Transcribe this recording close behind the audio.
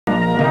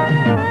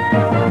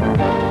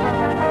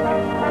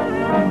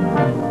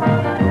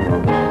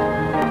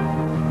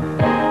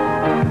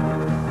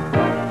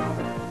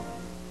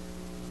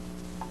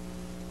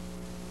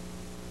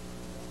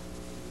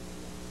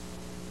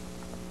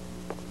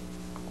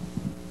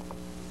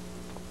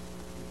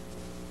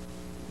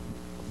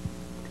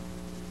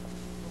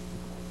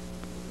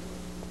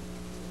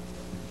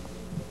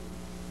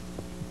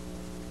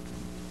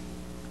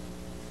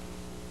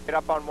Get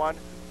up on one.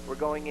 We're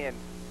going in.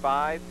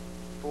 5,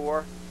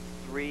 4,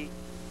 3,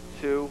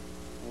 2,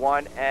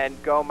 1,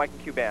 and go, Mike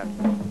and Q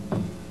band.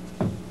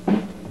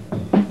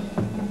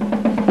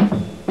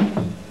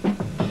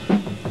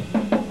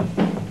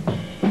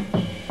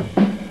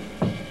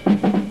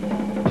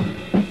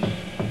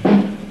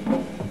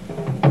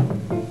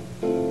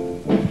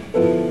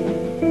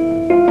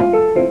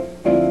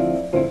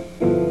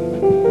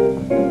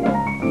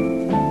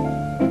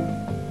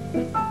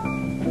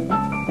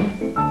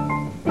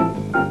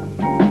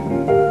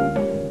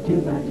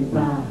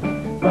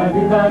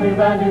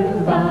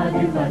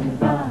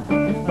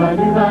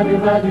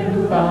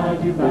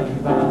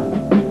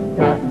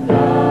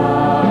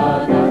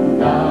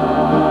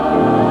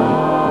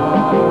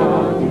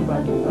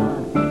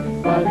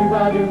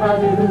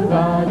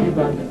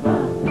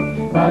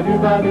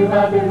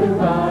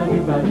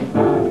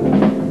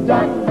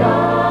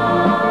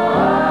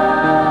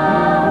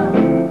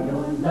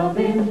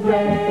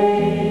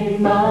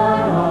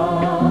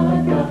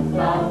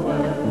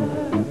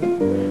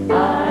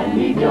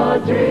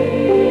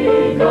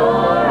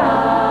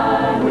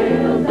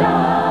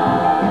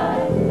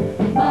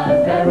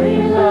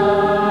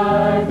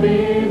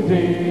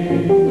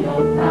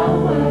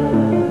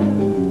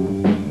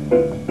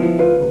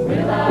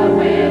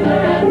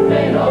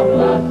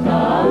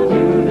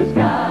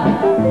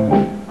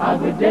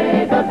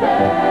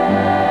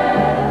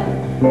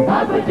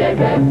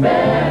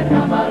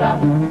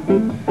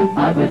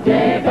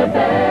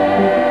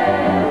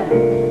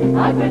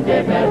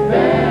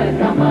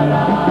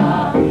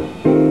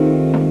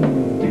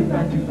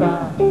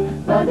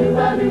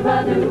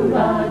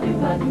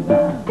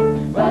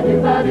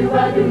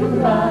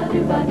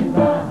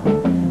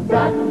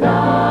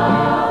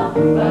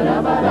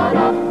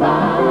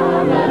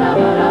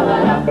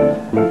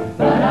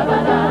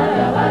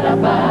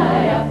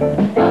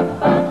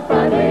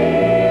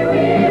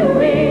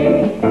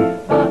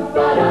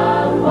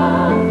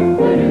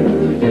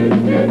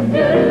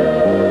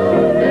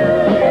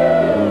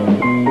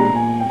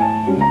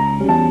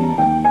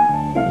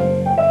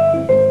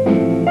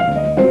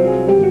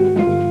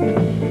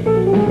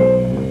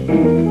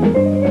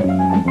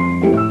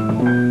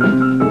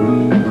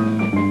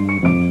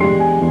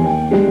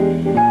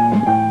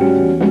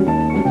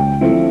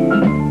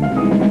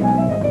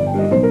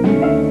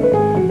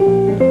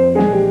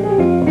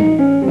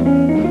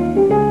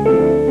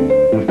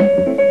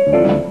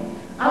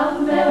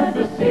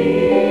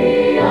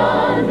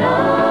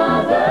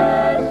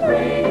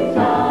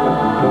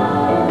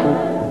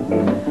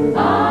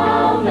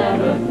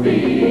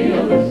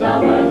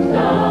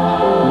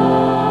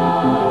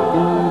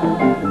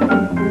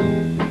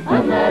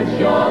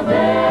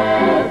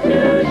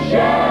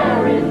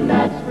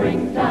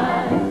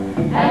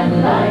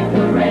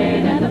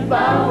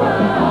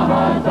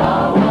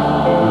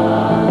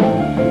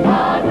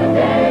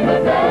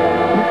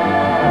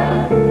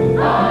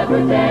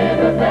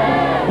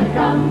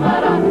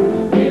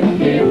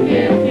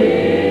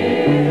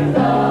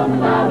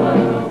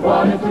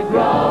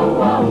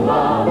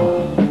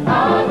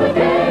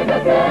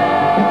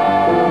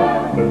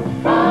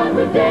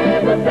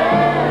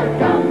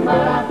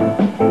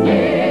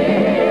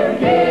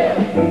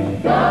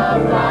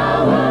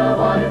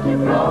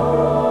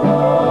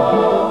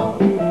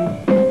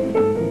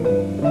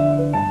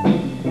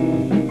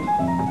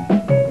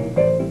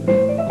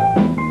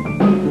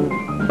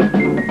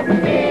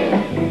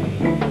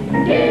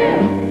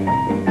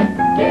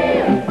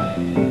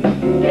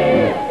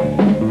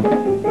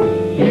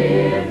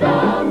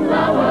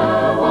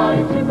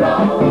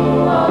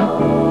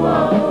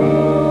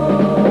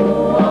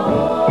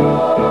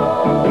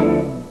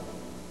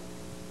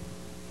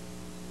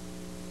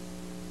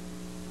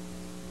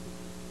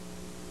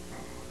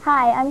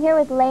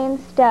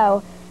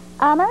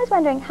 I was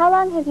wondering, how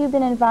long have you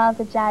been involved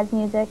with jazz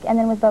music and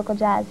then with vocal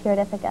jazz here at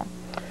Ithaca?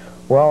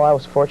 Well, I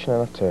was fortunate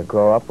enough to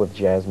grow up with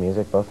jazz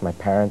music. Both my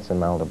parents and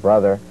my older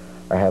brother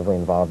are heavily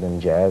involved in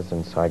jazz,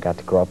 and so I got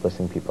to grow up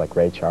listening to people like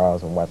Ray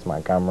Charles and Wes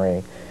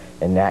Montgomery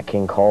and Nat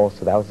King Cole,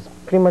 so that was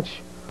pretty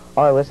much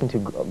all I listened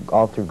to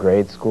all through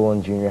grade school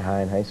and junior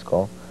high and high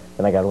school.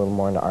 Then I got a little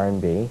more into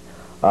R&B.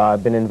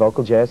 I've been in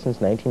vocal jazz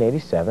since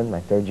 1987,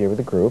 my third year with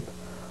the group,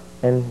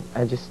 and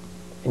I just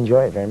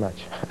enjoy it very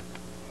much.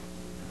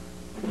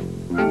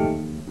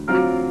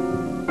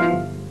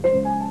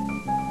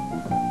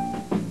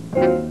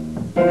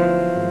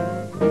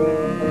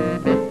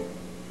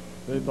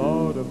 They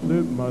thought I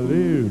flipped my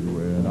lid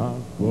when I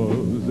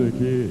was a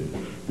kid,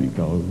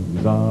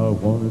 because I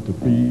wanted to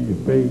be a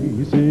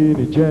bass in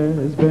a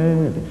jazz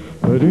band.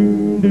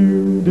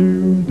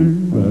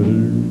 Ba-doom-doom-doom-doom,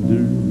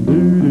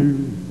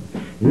 ba-doom-doom-doo-doo.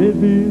 It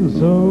feels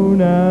so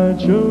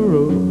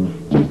natural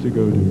just to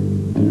go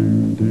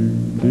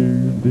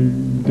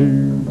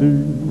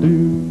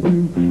doom-doom-doom-doom-doom-doom-doom.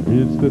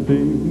 It's the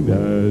thing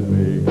that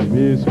makes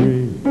me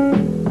swing.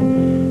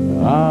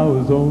 I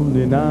was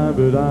only 9,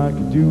 but I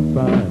could do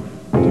fine.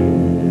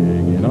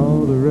 Taking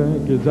all the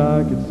records,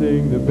 I could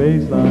sing the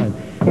bass line.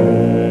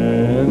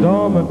 And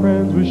all my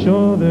friends were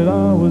sure that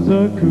I was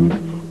a kook.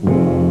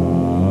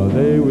 While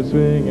they were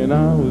swinging,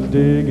 I was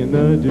digging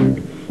the Duke,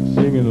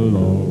 singing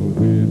along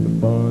with the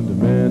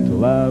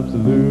fundamental,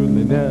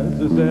 absolutely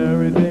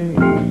necessary thing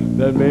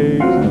that makes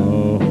the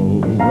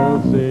whole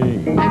world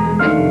sing.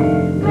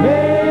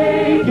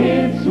 Make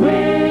it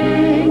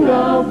swing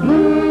the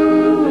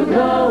blues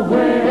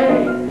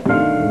away.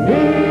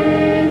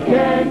 It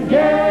can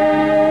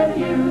get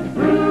you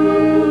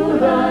through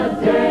the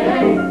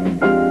day.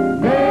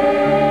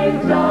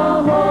 Makes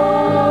a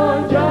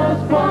horn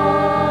just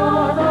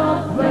wanna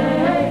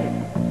play.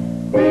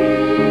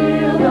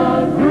 Feel the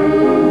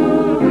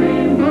groove,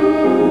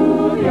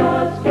 remove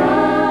your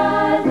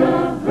skies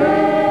of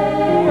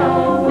gray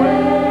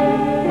away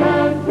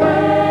and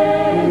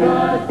play the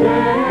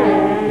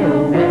day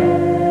away.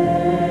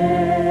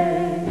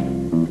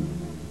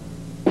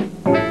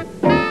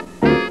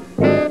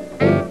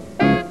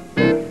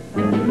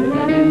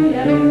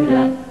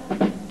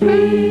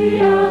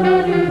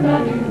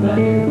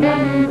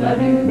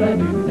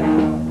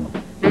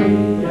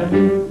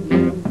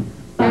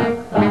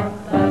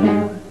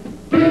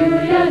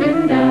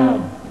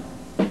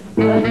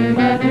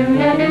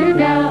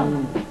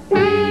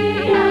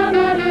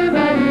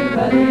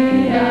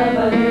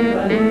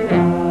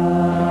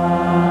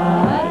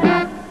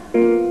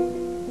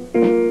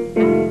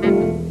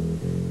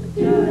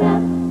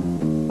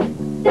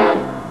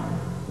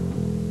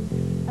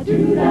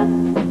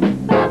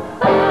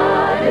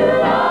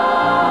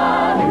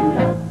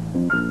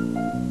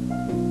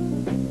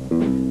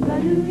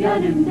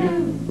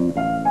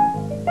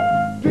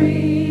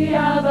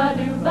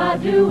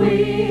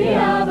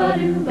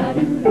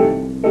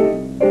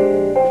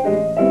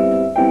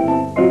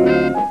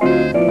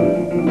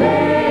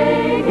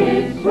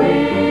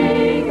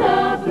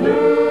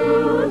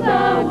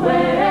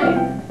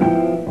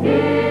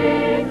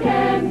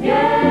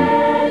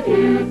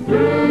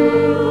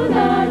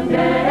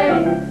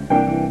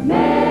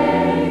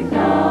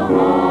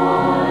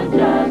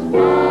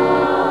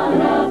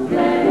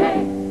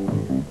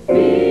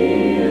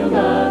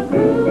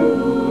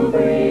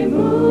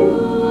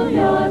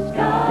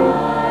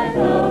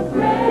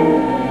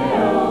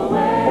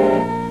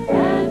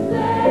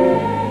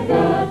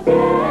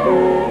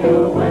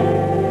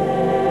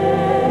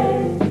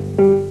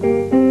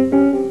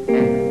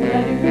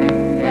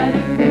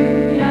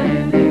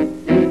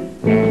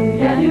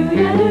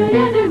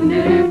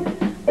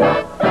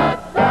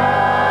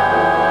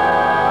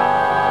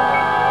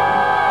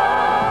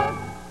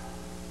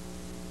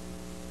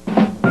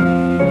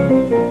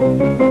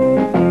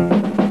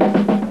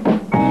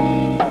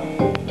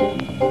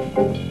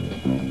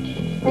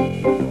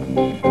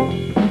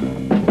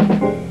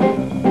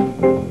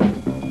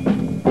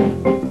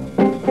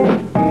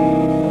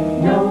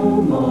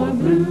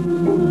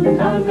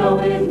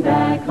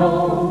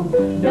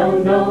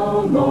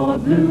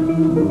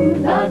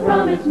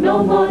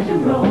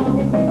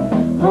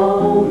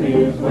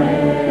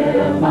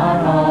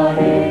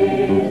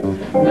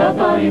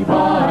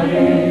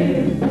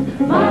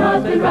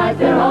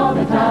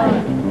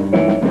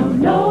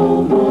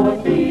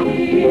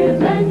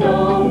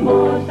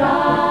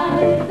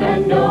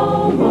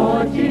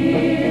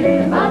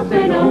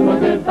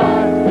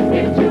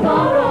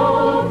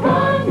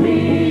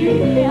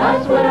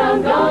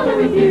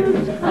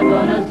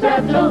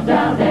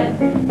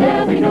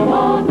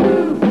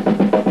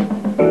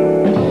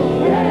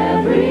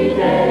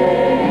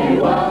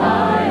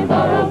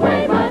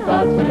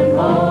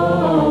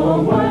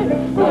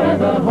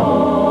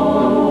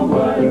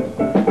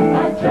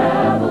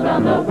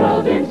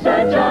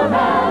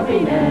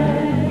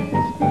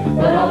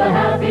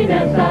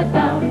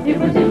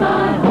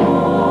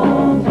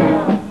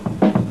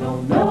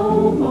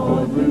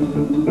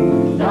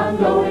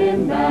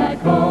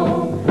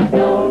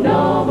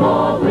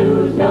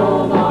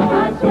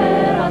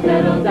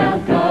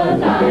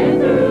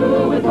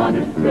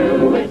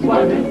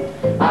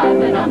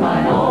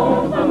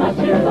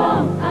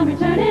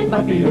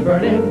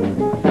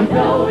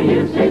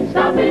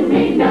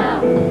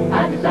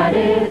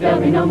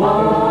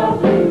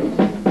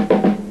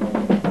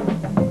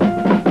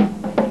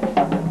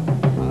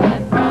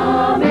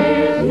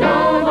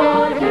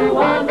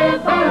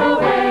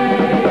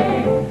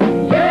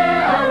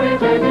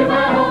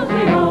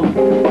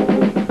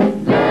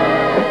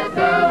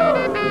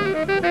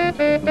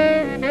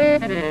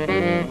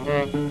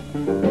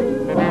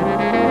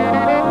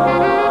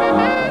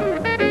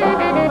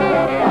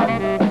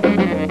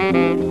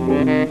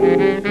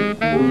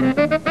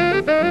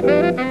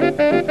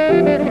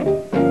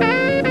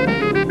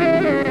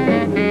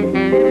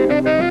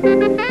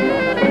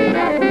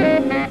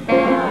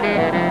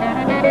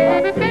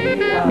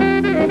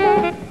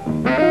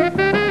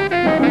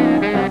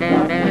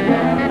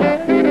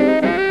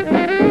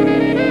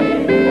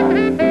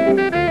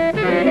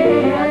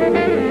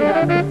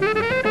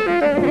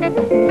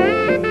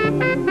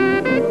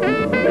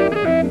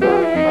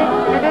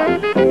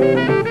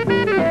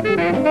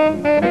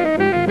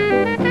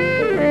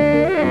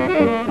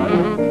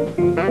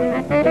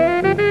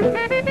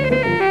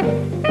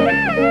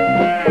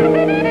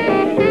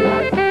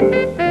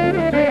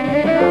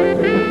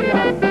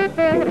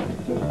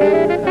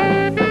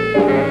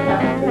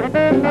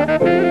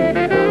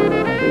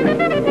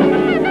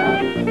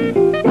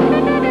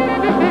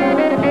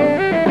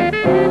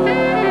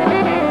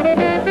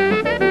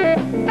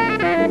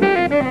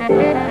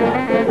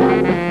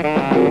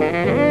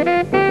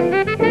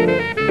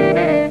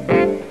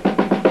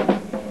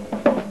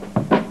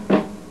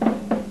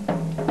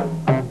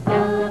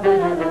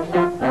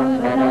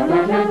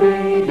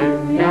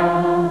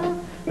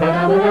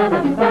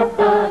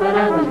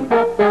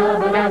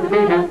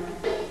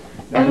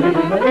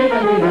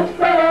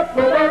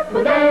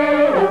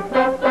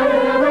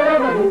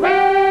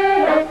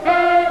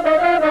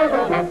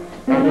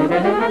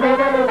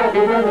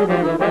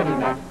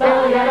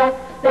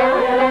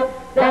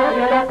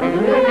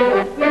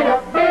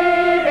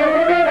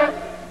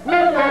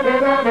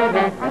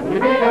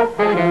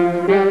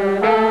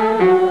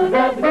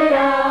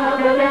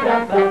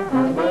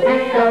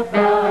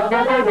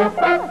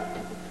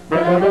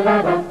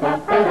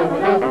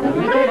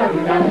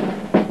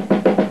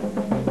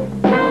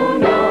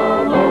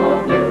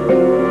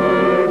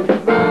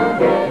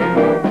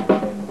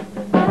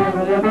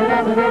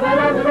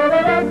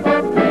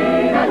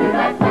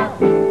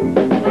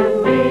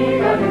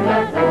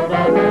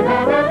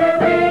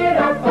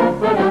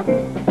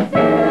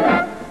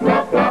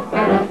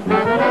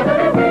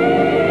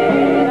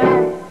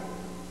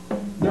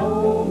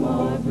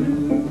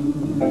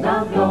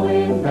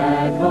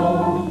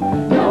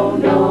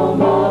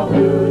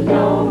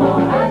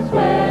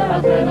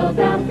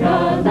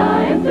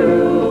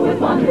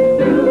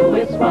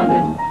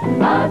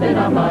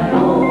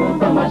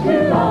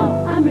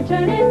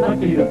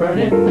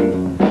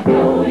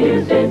 No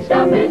use in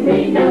stopping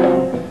me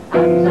now.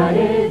 I've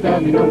decided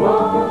there'll be no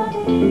more.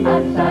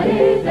 I've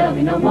decided there'll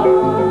be no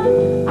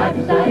more. I've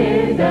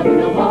decided there'll be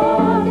no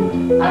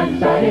more. I've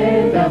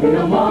decided there'll be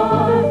no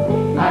more.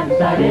 I've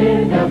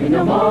decided there'll be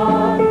no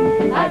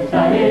more. I've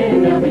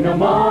decided there'll be no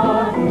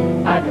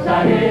more. I've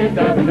decided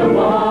there'll be no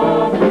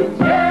more.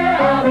 Yeah,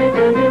 I'll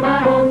return to my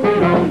home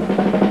sweet home.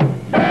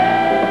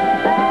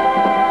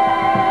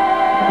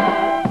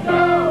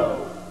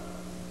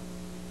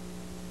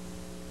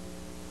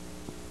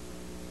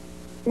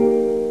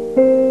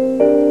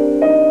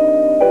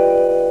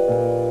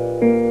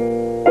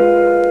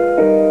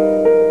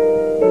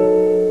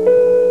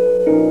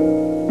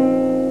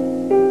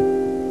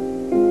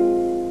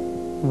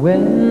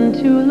 When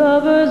two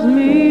lovers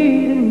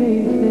meet in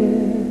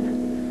Mayfair,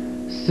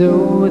 so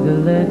the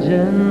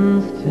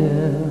legends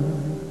tell,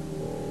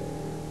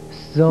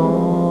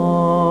 songbirds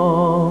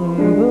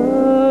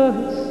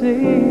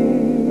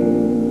sing,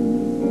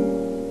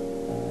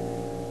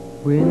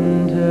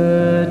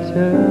 winter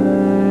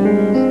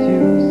turns to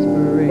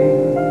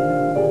spring,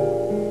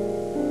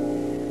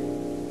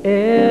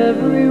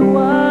 every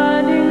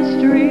winding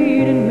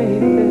street in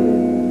Mayfair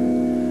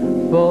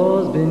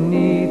falls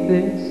beneath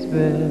its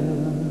spell.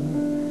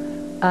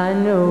 I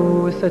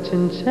know such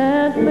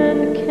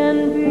enchantment can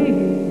be,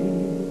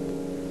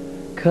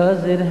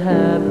 'cause it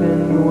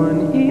happened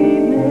one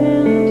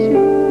evening to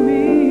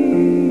me.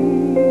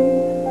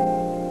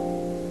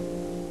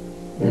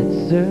 That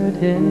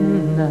certain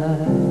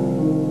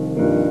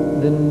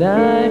night, the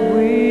night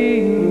we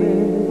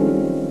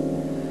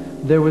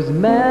met, there was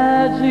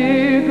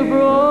magic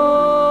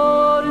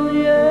abroad in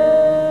the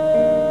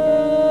air.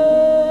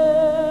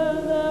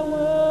 There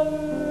were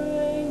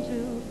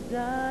angels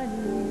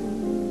dining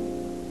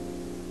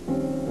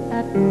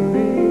at the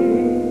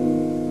ring,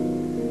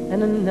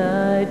 and a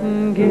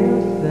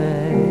nightingale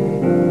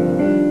sang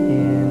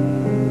in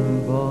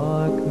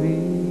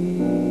Berkeley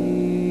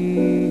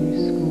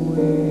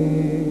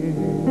Square.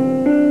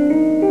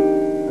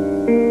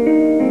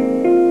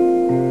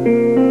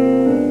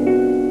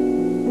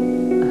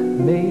 I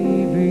may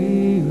be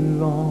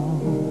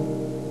wrong,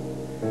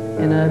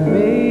 and I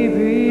may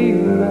be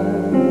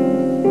right,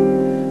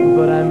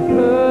 but I'm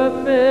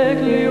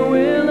perfectly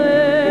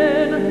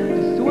willing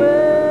to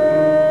swear.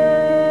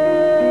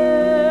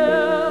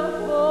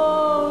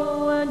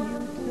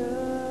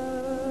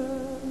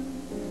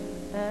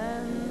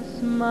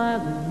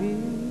 Smile at me,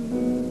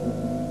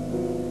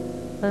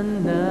 a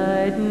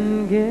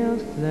nightingale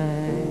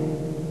sang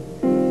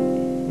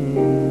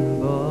in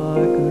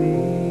Berkeley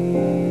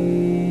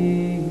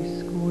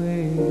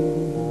Square.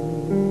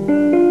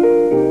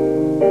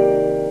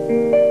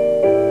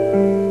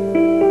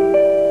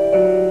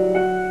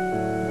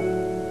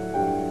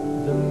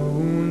 The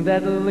moon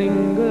that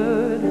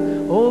lingered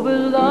over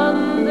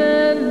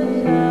London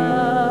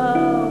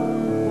town,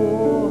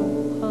 poor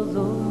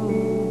puzzled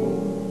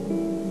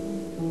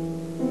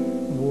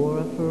wore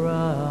a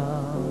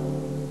frown.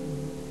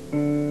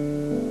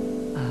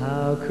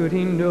 How could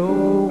he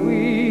know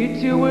we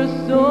two were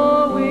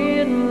so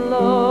in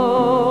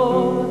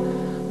love?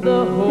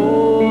 The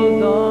whole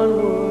darn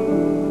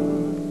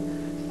world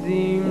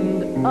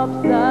seemed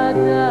upside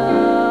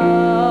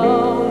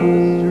down.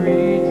 The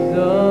streets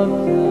of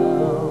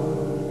town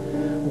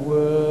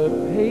were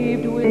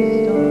paved with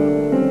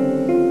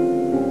stars.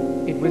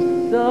 It was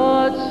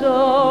such a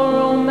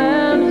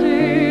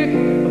romantic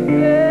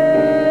affair.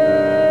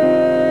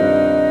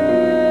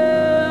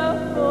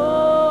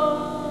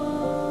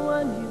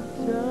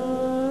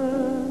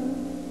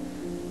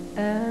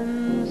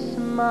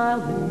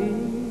 Smile at me,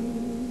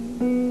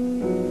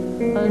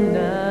 a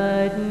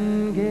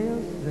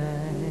nightingale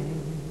sang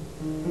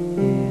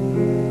in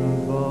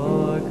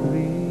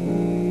Berkeley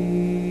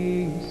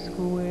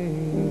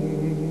Square.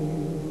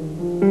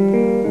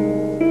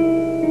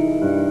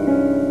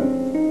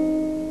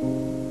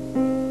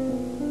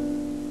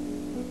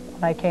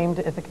 When I came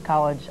to Ithaca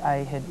College,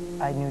 I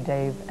knew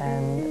Dave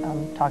and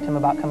talked to him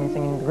about coming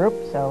singing in the group,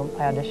 so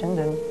I auditioned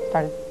and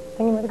started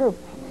singing with the group.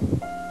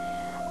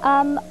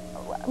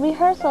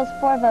 Rehearsals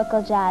for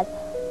vocal jazz,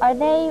 are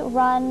they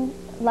run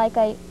like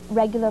a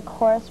regular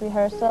chorus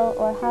rehearsal,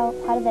 or how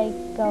do they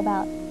go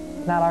about?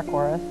 Not our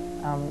chorus.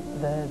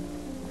 The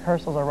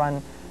rehearsals are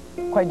run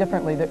quite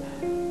differently.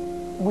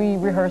 We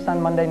rehearse on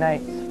Monday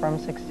nights from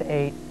 6 to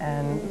 8,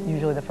 and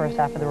usually the first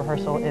half of the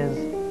rehearsal is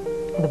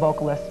the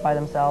vocalists by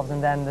themselves,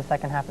 and then the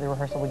second half of the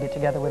rehearsal we get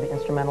together with the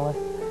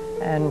instrumentalists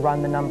and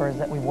run the numbers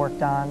that we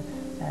worked on.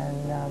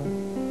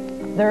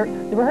 And the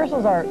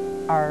rehearsals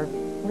are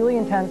really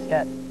intense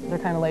yet they're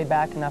kind of laid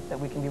back enough that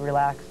we can be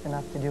relaxed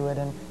enough to do it,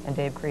 and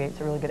Dave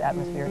creates a really good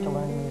atmosphere to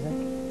learn music.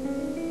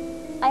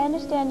 I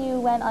understand you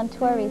went on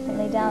tour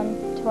recently down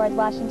towards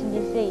Washington,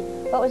 D.C.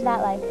 What was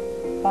that like?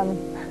 Fun.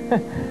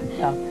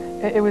 No,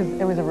 it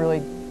was a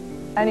really,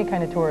 any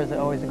kind of tour is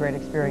always a great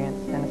experience,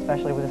 and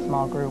especially with a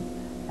small group.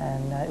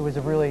 And it was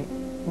a really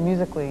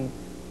musically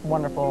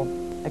wonderful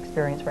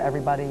experience for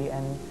everybody,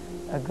 and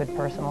a good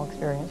personal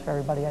experience for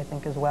everybody, I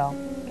think, as well.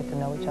 Get to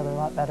know each other a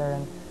lot better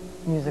and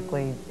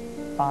musically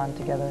bond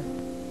together.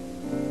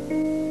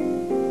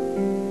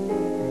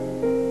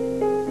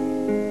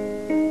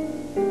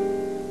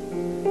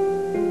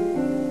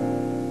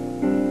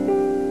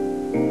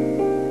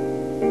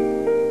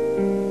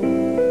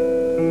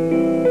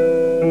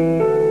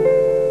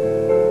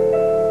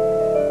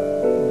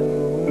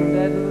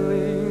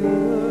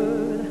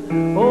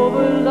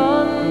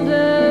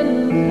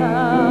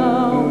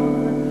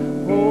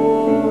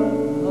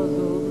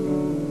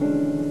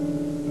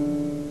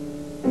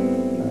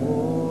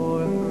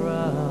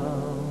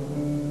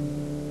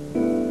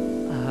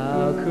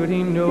 Could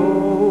he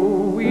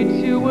know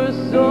we two were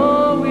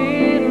so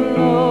in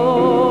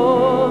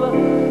love?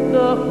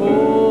 The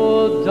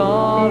whole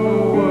darn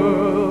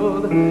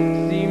world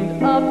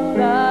seemed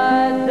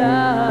upside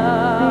down.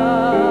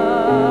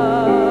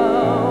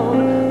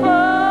 Oh,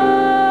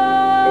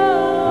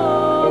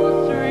 the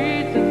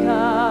streets of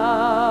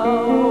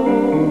town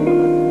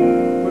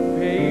were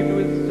paved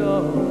with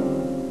stone.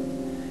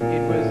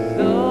 It was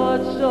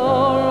such a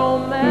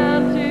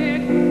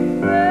romantic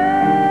day.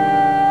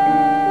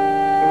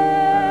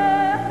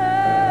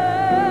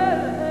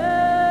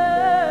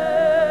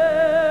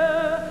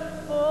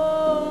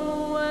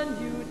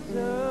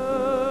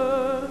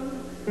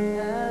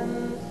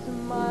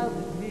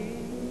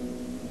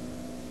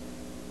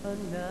 A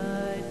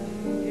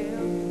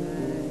nightingale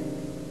sang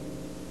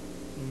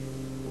in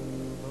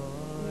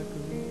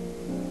Berkeley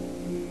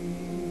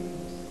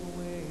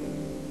Square.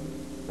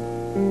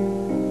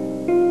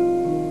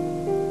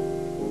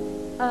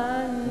 I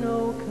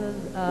know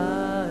 'cause I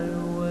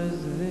was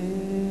there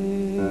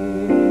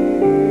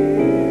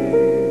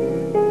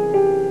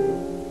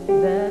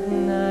that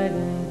night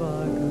in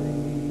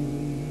Berkeley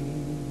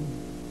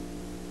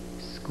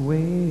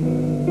Square.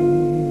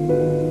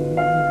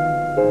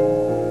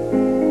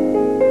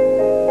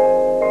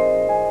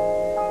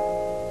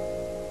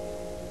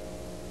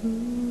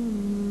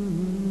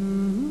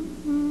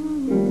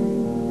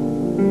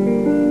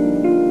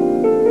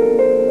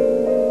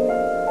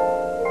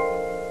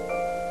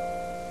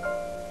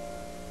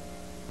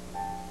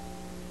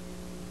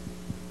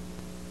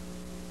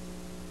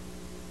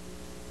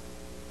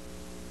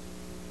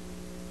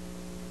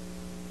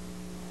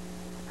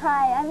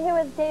 Hi, I'm here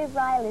with Dave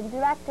Riley, the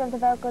director of the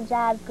vocal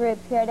jazz group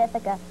here at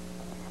Ithaca.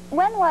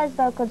 When was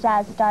vocal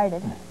jazz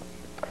started?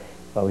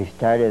 Well, we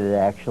started it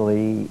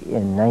actually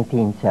in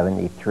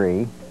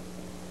 1973.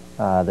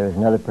 There was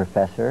another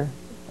professor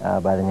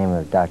by the name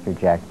of Dr.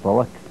 Jack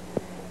Bullock,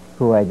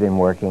 who I'd been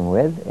working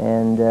with,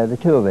 and the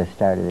two of us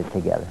started it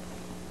together.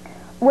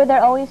 Were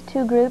there always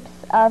two groups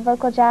of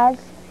vocal jazz?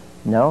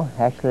 No,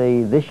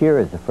 actually this year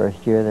is the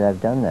first year that I've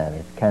done that.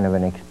 It's kind of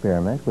an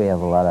experiment. We have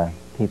a lot of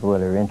people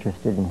that are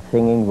interested in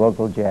singing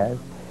vocal jazz,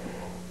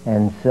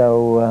 and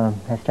so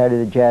I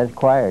started a jazz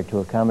choir to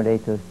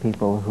accommodate those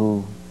people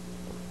who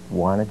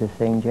wanted to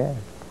sing jazz.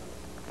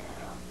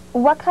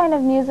 What kind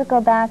of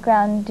musical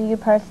background do you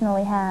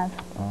personally have?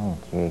 Oh,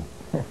 gee.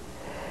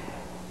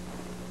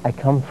 I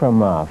come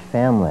from a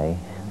family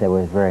that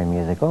was very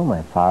musical.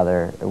 My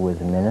father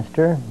was a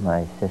minister.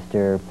 My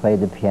sister played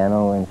the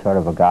piano in sort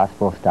of a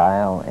gospel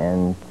style,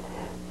 and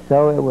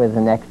so it was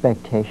an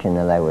expectation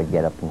that I would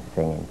get up and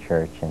sing in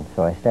church, and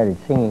so I started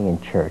singing in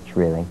church,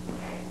 really.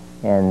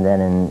 And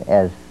then,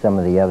 as some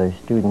of the other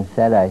students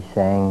said, I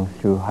sang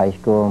through high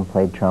school and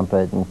played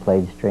trumpet and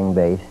played string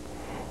bass.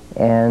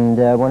 And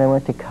when I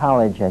went to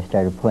college, I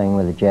started playing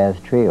with a jazz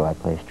trio. I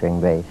played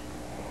string bass,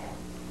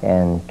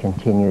 and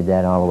continued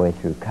that all the way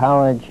through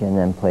college, and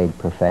then played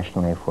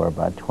professionally for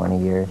about 20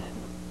 years.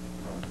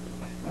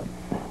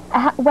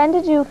 When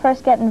did you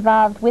first get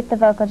involved with the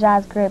vocal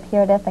jazz group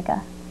here at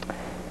Ithaca?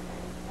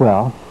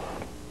 Well,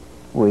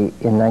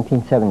 in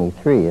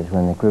 1973 is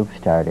when the group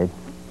started,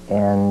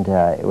 and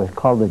it was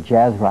called the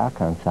Jazz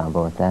Rock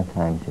Ensemble at that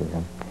time,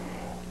 Susan.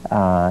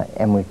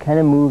 And we kind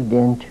of moved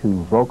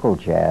into vocal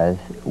jazz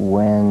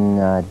when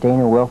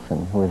Dana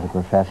Wilson, who was a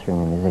professor in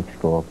the music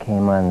school,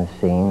 came on the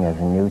scene as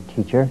a new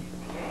teacher.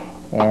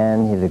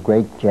 And he's a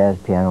great jazz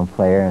piano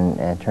player,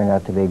 and turned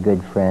out to be a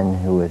good friend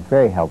who was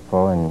very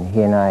helpful. And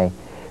he and I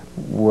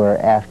were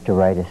asked to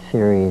write a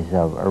series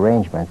of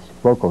arrangements,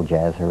 vocal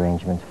jazz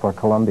arrangements, for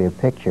Columbia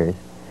Pictures.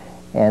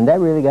 And that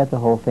really got the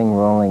whole thing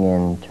rolling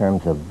in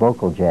terms of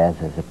vocal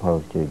jazz as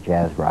opposed to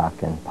jazz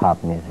rock and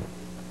pop music.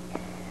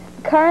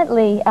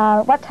 Currently,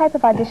 what type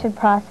of audition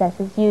process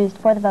is used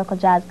for the vocal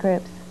jazz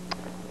groups?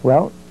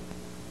 Well,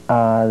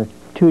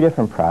 two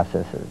different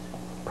processes.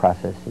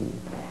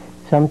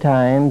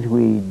 Sometimes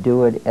we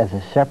do it as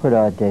a separate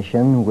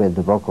audition with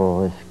the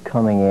vocalist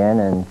coming in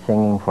and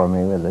singing for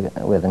me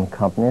with an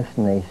accompanist,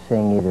 and they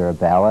sing either a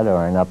ballad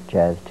or an up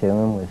jazz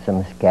tune with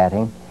some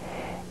scatting.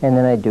 And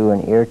then I do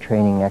an ear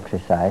training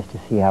exercise to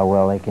see how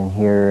well they can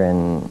hear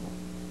and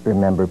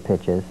remember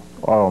pitches,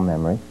 oral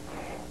memory.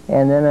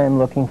 And then I'm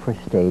looking for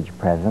stage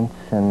presence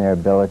and their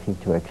ability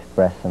to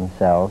express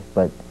themselves,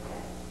 but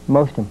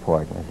most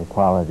important is the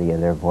quality of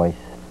their voice.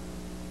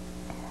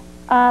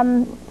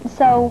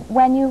 So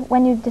when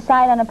you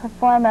decide on a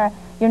performer,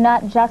 you're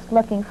not just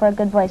looking for a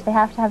good voice. They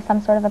have to have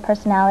some sort of a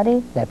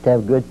personality? They have to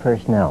have good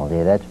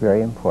personality. That's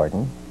very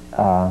important.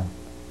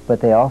 But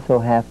they also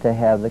have to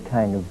have the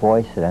kind of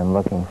voice that I'm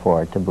looking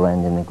for to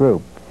blend in the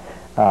group.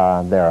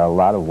 There are a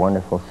lot of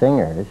wonderful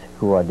singers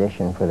who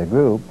audition for the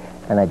group,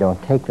 and I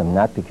don't take them,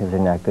 not because they're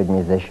not good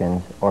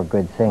musicians or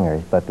good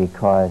singers, but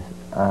because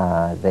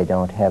they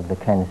don't have the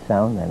kind of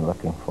sound I'm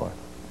looking for.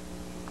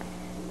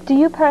 Do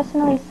you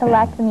personally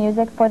select the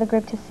music for the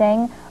group to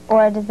sing,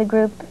 or does the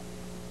group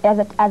as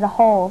a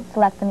whole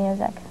select the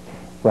music?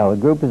 Well, the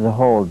group as a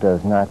whole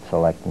does not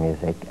select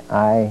music.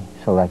 I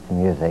select the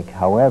music.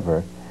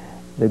 However,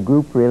 the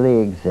group really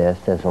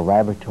exists as a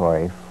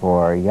laboratory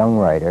for young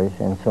writers,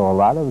 and so a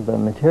lot of the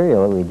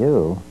material that we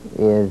do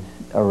is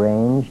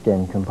arranged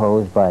and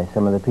composed by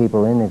some of the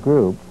people in the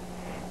group,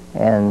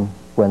 and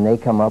when they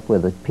come up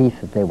with a piece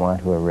that they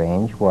want to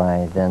arrange,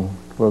 why, then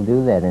we'll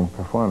do that in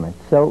performance.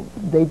 So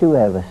they do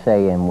have a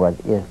say in what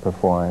is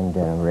performed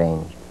and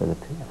arranged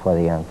for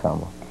the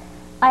ensemble.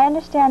 I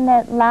understand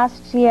that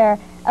last year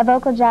a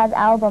vocal jazz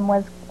album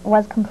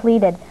was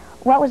completed.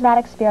 What was that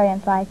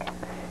experience like?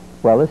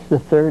 Well, this is the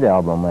third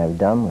album I've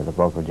done with the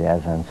vocal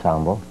jazz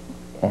ensemble,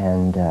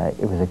 and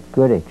it was a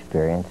good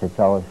experience. It's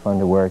always fun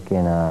to work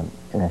in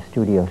a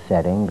studio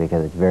setting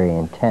because it's very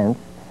intense,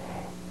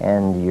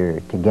 and you're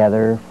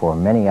together for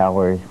many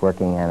hours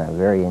working on a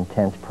very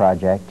intense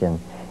project, and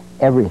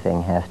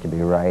everything has to be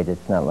right.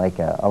 It's not like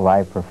a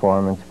live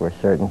performance where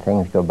certain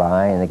things go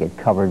by and they get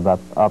covered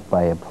up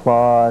by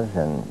applause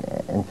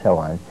and so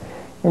on.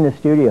 In the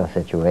studio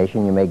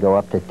situation, you may go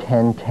up to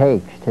 10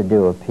 takes to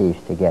do a piece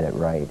to get it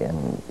right,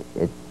 and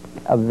it's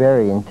a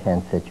very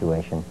intense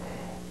situation.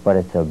 But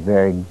it's a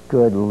very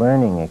good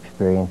learning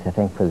experience, I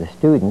think, for the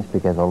students,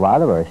 because a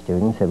lot of our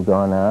students have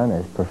gone on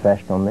as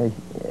professional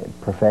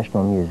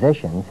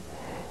musicians,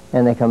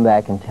 and they come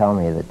back and tell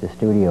me that the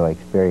studio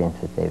experience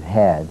that they've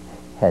had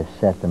has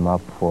set them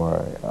up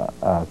for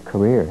a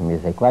career in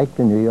music, like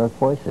the New York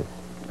Voices.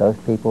 Those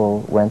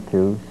people went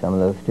through some of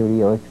those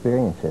studio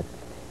experiences.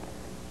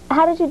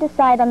 How did you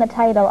decide on the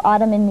title,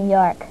 Autumn in New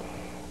York?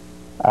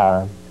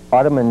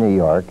 Autumn in New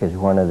York is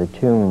one of the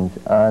tunes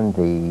on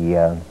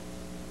the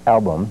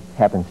album,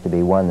 happens to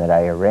be one that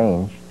I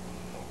arranged.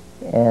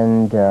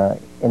 And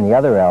in the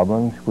other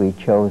albums, we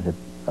chose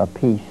a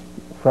piece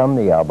from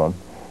the album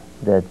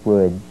that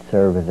would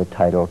serve as a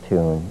title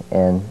tune.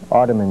 And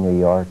Autumn in New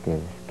York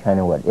is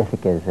kind of what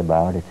Ithaca is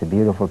about. It's a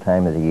beautiful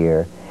time of the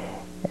year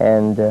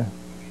and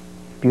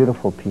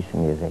beautiful piece of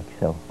music.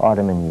 So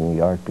Autumn in New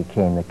York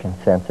became the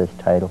consensus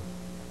title.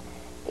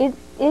 Is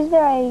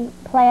there a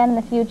plan in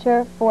the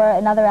future for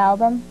another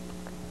album?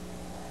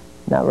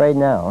 Not right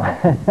now.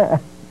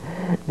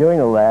 Doing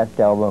the last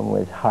album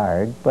was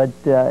hard, but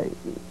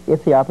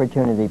if the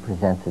opportunity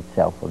presents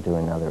itself, we'll do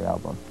another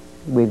album.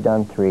 We've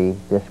done 3.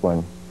 This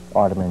one,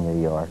 Autumn in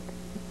New York,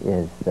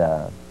 is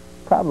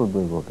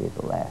probably will be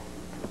the last.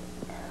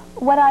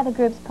 What are the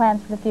group's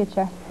plans for the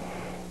future?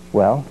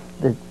 Well,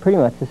 they're pretty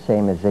much the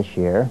same as this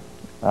year.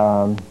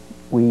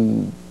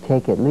 We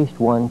take at least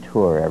one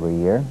tour every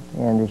year,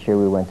 and this year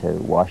we went to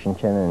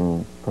Washington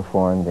and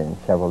performed in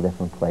several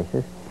different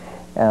places.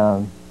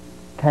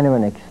 Kind of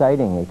an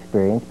exciting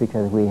experience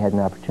because we had an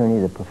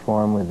opportunity to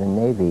perform with the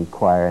Navy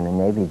Choir and a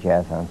Navy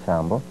Jazz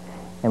Ensemble,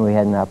 and we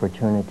had an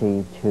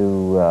opportunity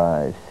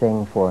to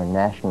sing for a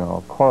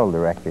National Choral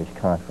Directors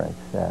Conference.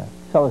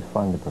 It's always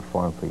fun to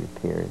perform for your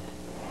peers.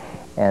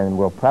 And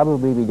we'll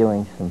probably be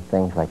doing some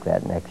things like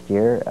that next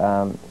year.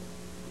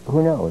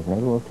 Who knows?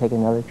 Maybe we'll take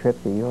another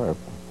trip to Europe.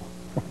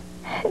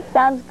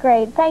 Sounds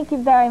great. Thank you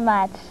very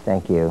much.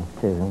 Thank you,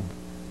 Susan.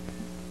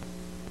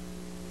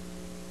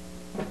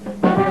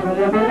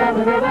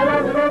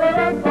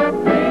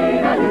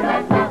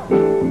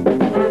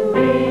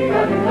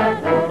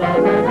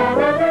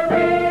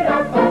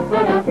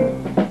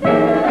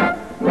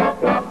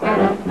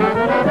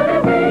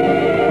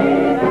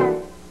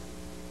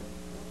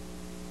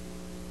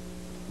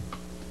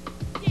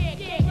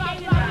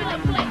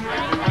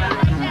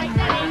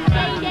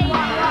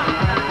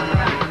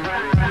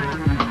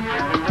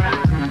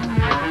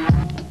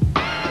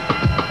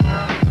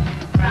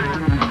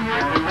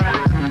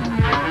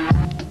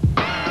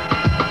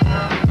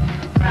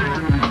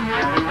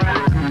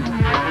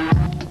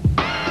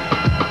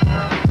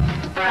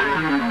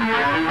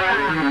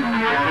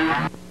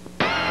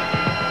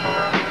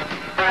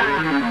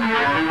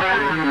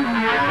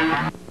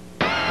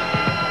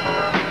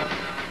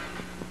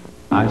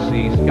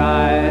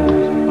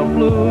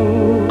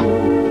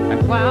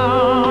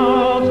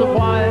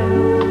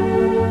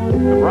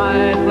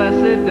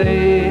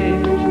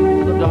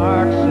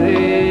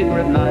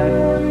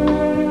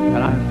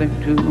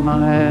 to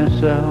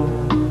myself,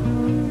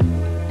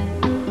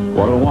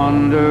 what a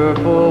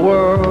wonderful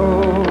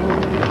world.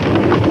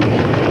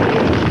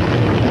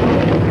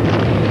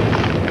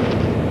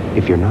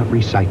 If you're not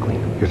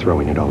recycling, you're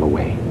throwing it all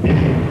away.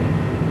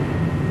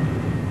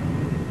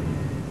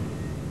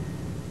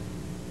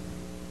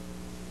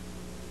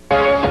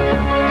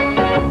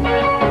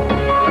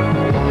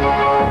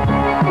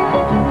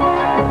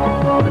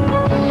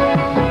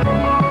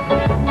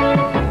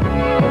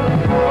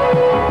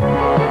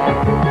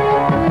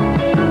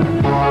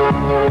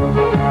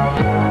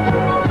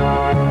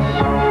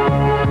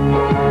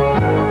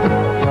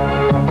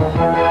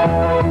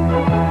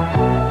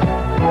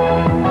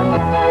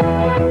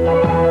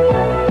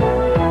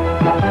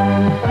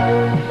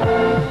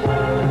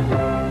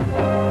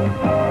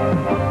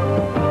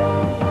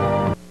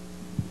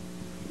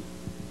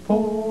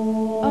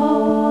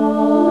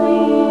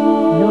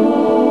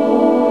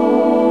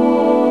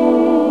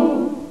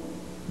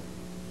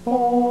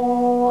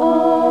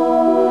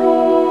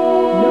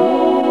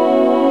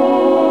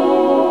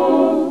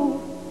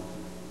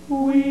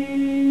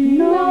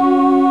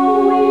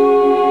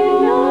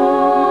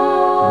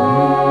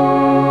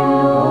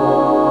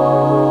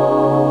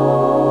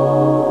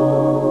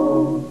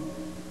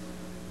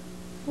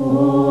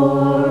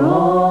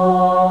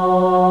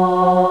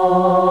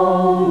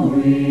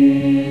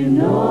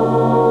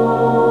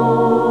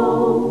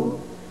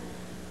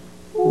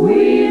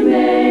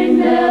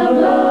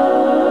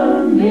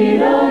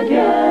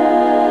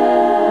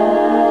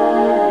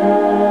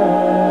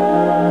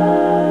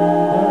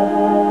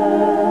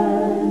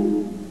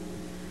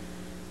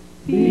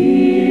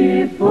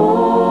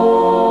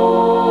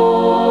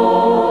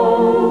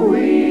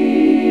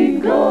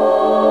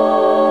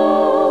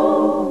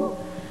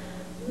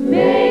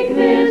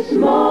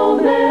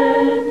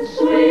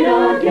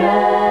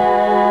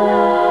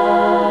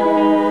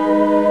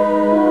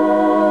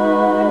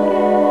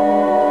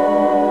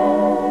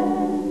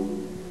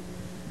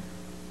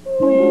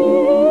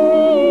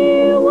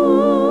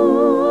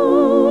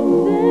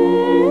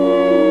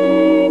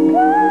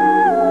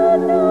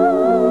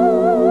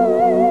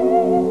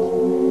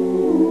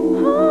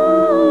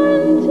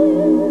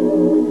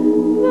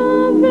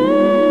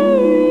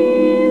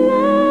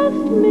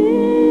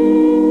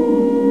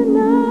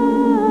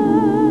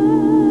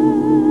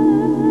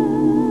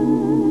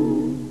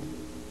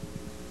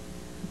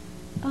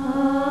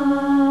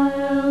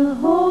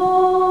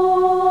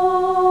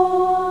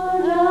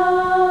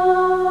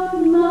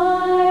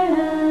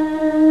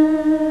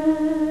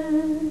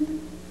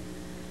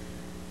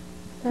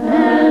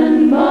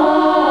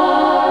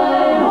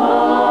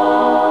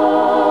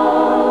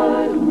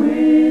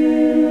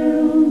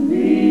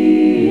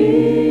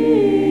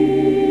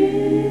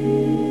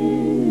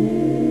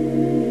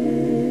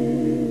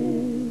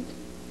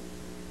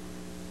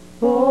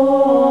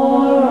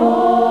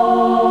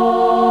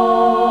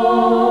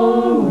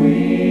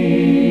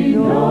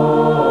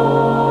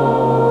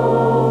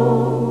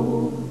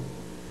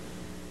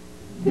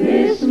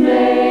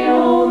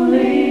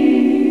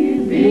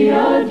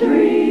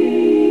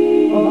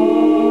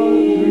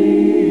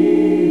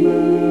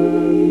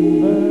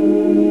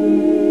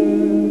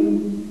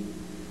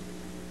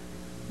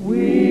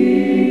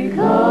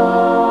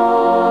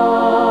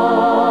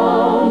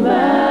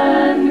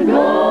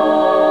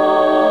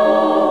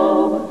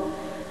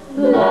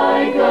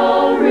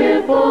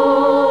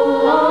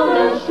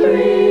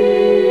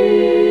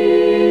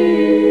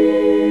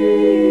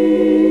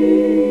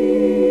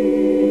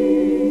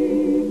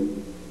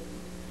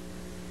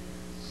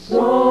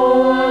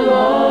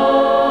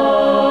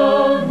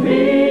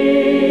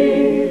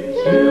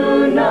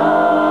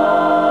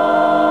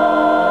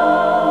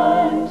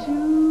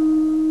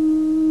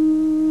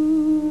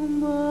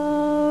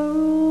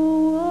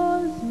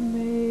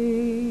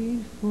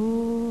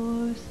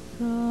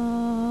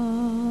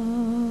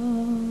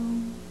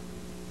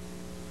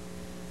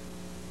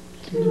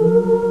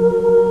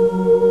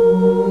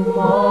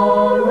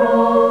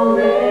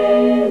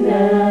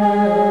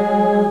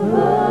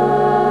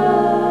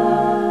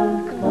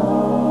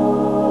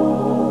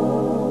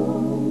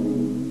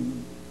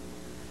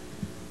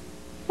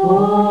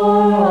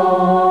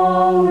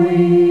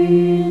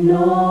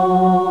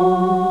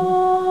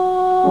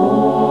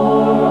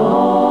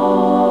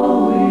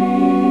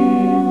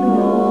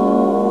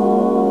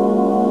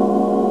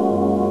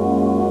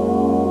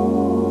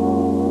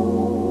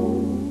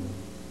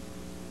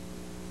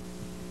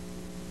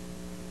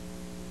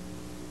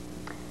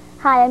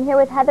 Hi, I'm here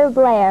with Heather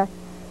Blair.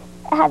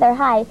 Heather,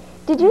 hi.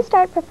 Did you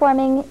start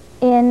performing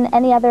in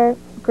any other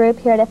group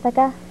here at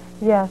Ithaca?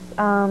 Yes,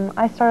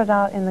 I started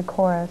out in the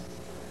chorus.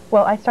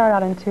 Well, I started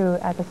out in two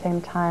at the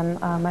same time.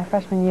 My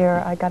freshman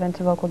year, I got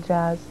into vocal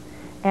jazz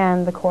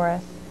and the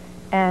chorus.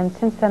 And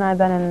since then, I've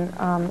been in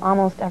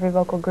almost every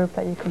vocal group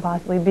that you can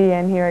possibly be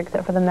in here,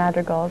 except for the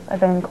madrigals.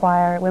 I've been in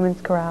choir,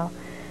 women's chorale,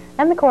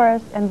 and the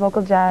chorus, and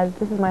vocal jazz.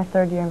 This is my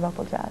third year in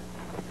vocal jazz.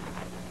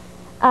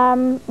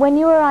 When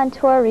you were on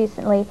tour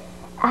recently,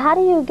 how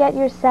do you get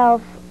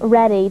yourself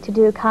ready to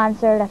do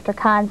concert after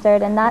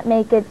concert and not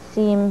make it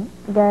seem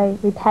very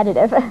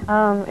repetitive?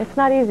 It's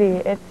not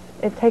easy.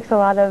 It takes a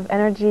lot of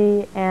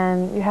energy,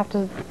 and you have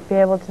to be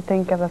able to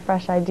think of a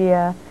fresh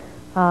idea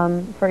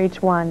for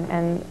each one,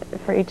 and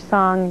for each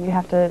song you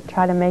have to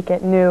try to make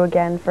it new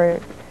again for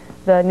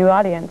the new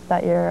audience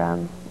that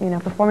you're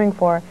performing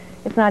for.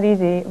 It's not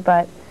easy,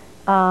 but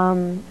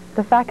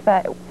the fact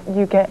that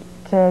you get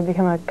to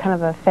become a kind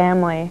of a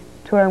family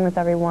touring with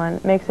everyone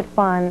makes it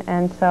fun,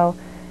 and so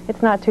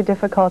it's not too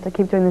difficult to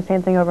keep doing the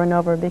same thing over and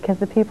over because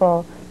the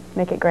people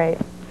make it great.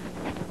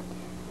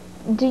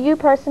 Do you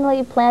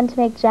personally plan to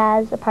make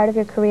jazz a part of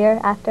your career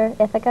after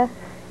Ithaca?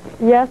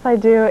 Yes, I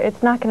do.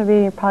 It's not going to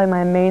be probably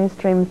my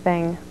mainstream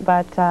thing,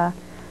 but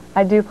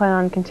I do plan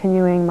on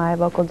continuing my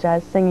vocal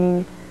jazz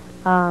singing.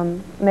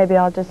 Maybe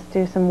I'll just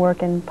do some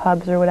work in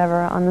pubs or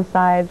whatever on the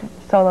side,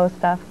 solo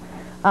stuff.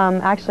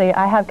 Actually,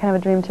 I have kind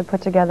of a dream to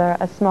put together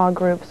a small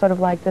group, sort of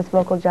like this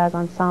vocal jazz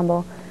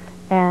ensemble,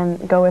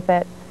 and go with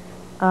it.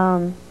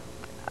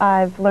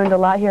 I've learned a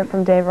lot here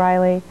from Dave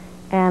Riley,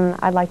 and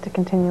I'd like to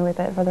continue with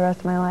it for the rest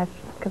of my life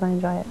because I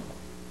enjoy it.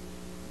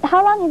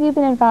 How long have you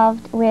been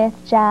involved with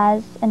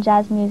jazz and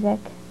jazz music?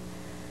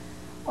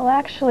 Well,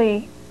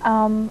 actually,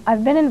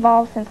 I've been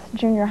involved since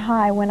junior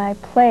high when I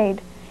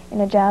played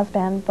in a jazz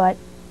band, but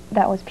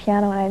that was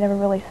piano, and I never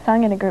really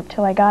sung in a group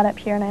till I got up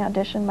here and I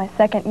auditioned my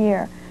second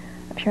year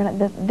up here.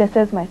 This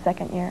is my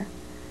second year,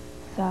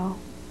 so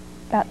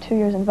about 2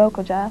 years in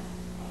vocal jazz.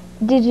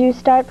 Did you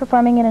start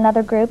performing in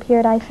another group here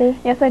at IC?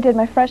 Yes, I did.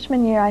 My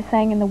freshman year, I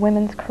sang in the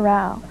women's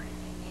chorale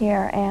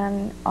here,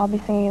 and I'll be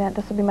singing that.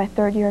 This will be my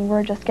third year, and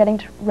we're just getting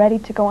ready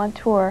to go on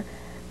tour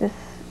this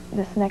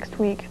next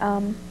week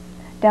down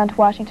to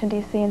Washington,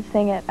 D.C. and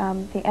sing at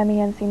the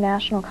MENC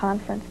National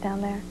Conference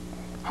down there.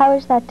 How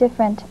is that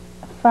different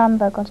from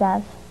vocal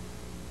jazz?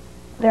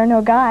 There are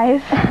no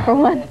guys, for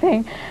one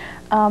thing.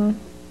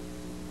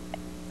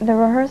 The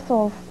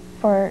rehearsals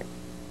for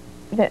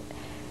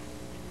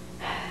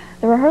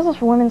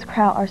women's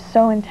chorale are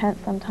so intense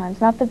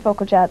sometimes. Not that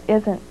vocal jazz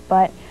isn't,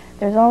 but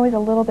there's always a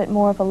little bit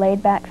more of a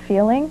laid-back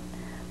feeling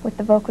with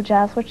the vocal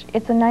jazz, which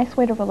it's a nice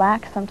way to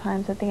relax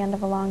sometimes at the end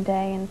of a long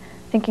day and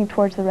thinking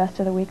towards the rest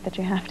of the week that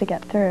you have to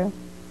get through.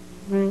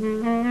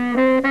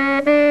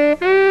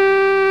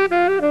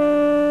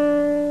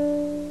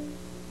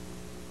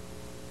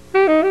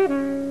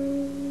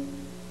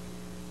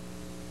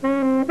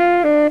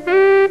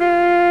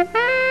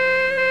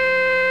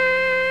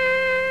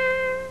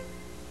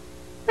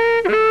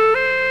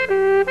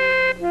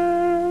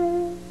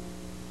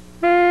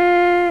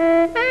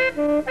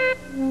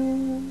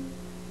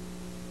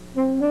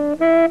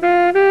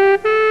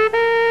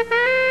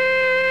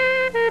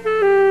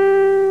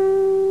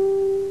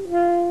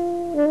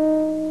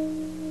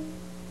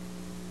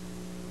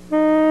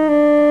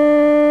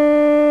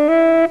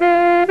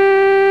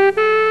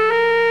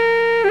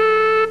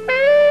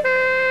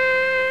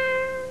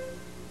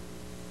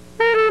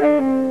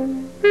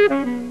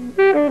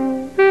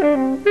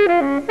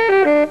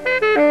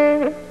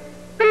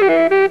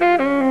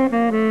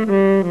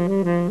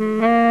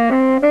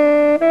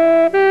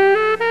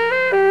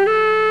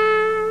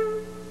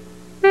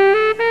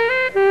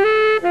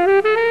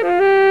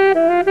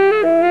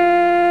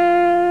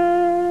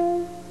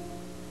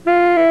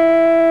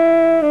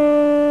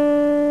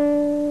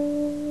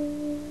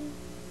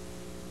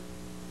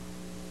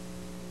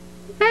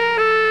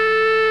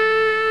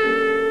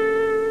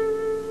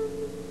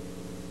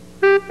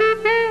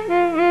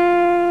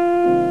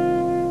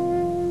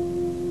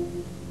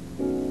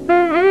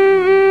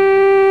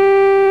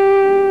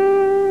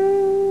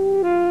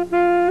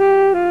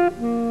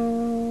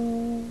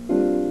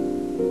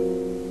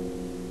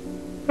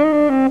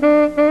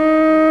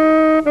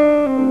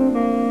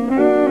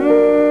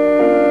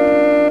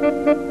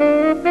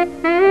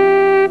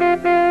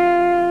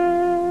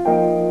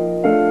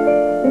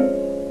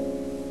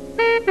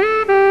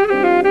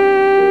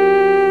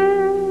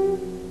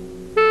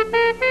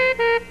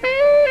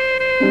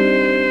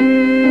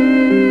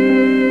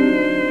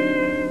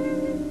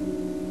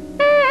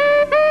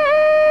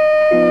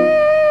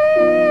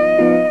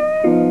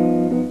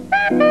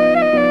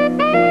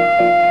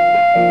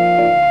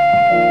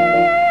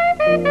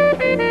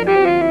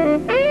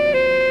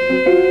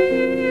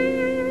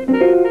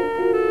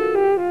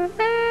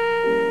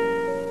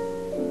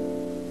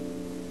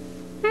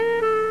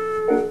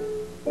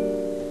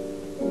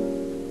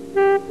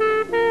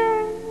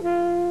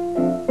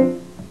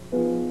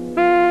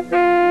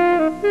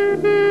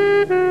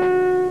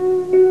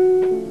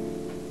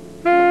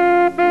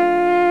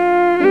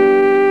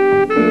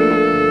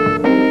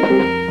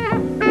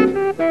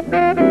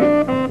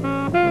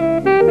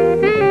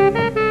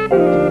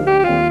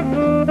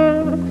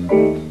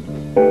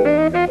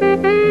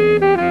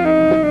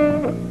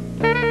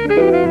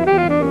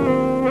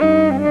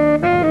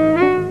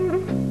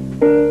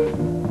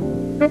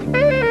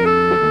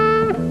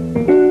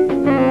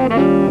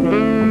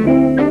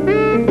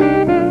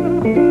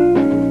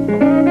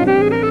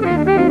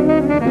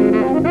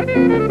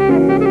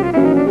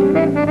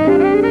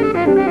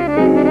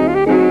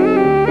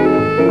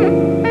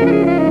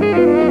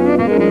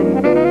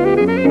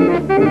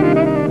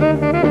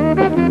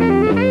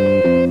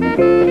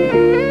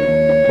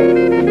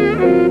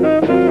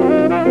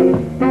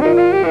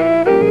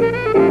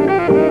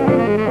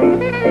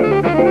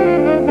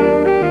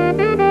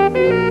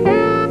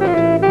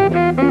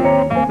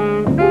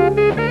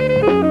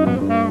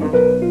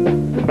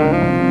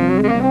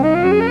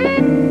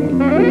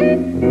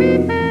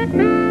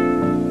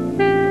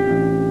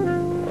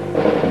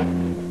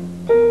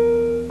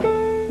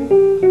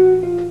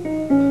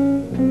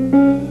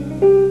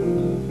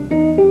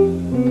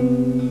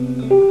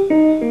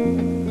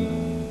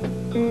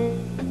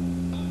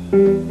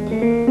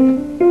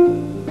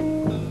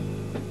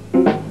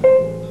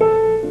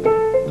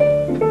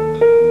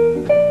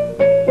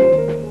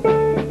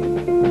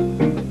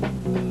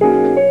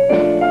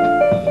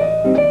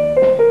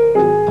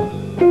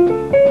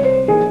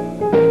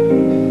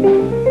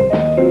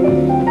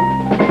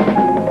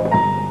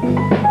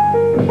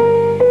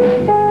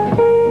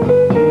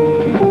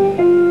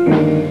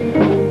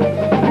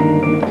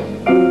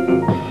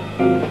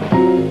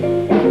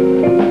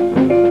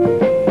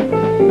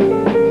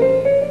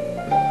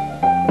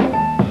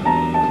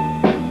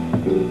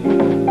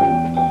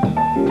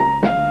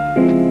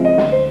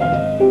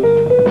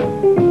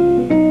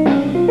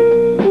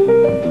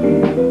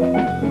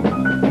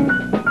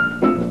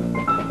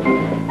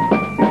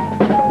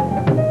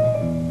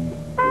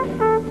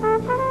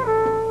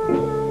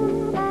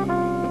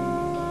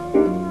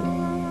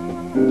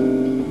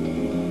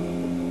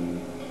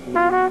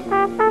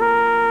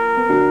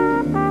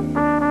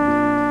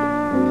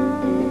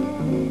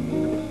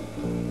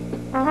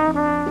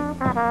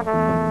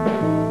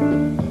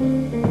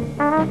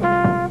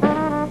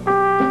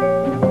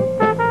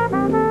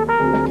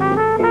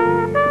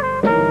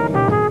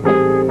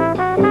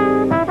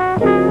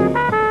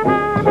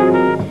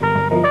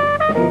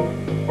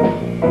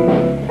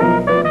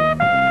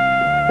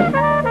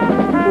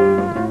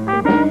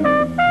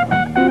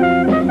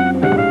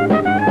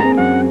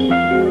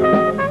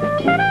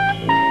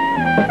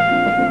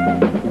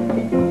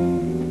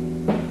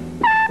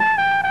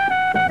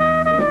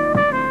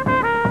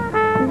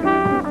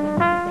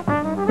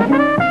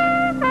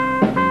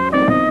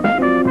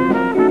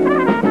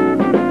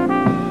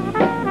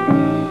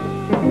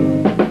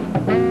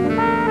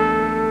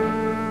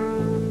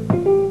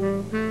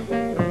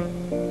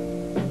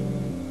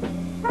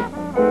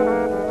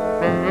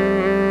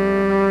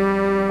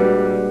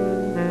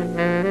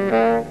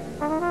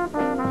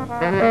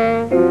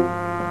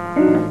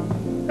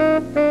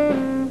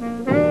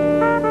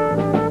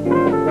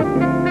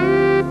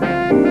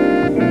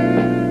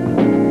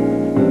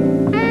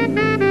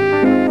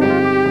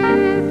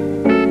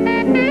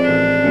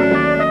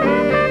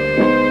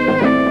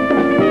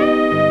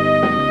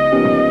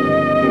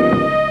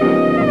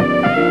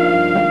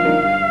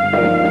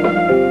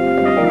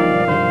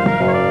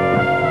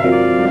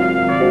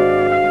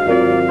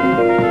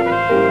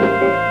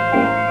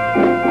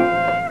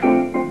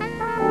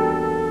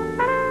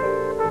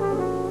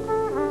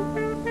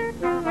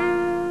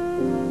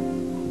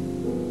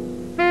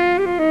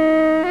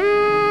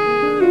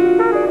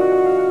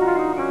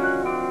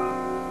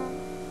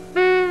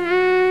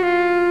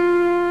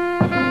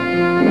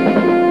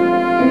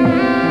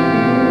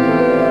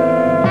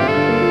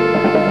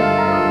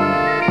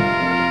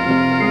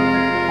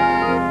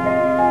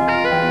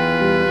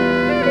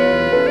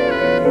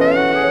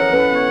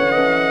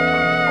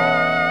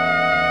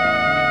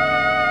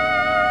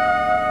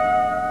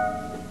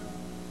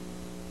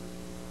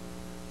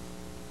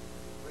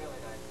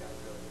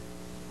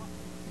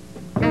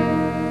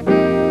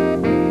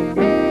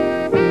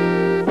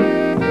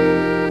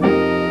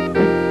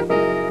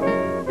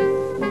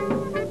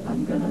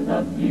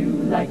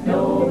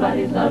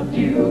 Nobody's loved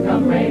you,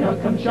 come rain or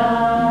come shine.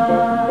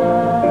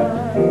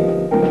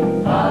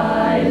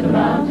 High as a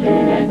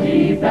mountain and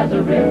deep as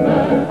a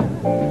river,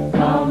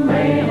 come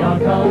rain or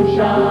come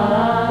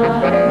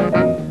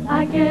shine.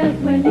 I guess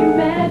when you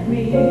met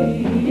me,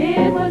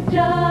 it was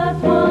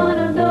just one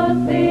of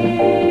those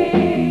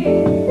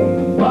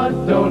things. But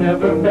don't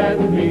ever bet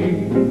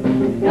me,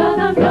 'cause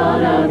I'm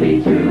gonna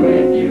be true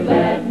if you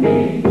let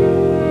me.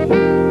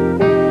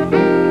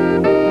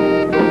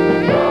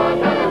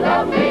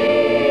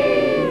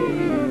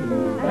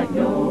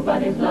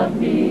 Love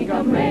me,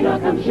 come rain or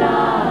come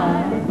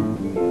shine.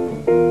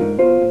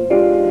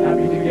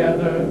 Happy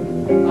together,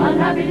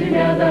 unhappy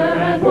together,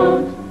 and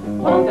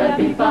won't that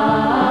be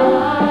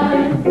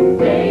fine?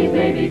 Days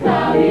may be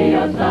cloudy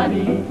or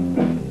sunny,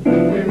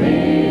 we're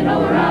in or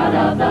we're out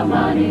of the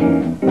money,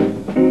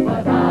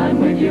 but I'm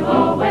with you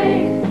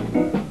always.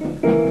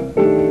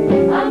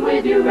 I'm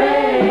with you,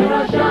 rain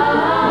or shine.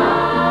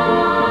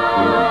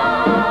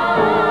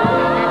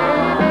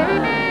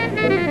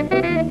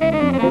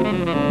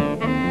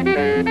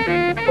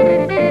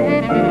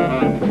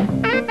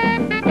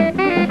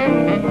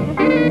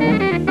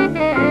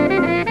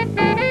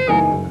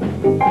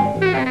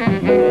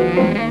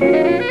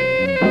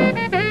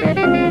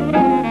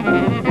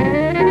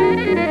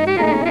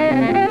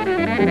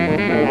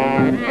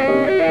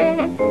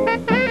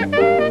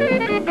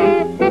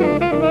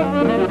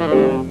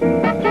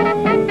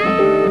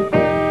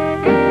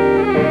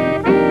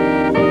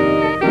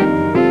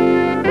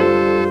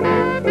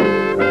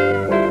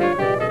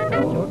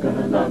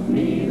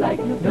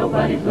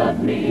 Nobody's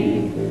loved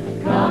me,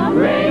 come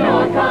rain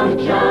or come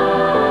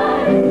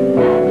shine.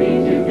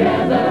 Happy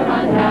together,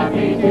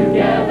 unhappy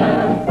together,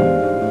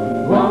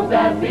 won't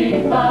that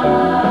be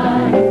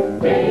fine?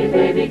 Days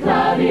may be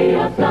cloudy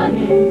or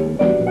sunny,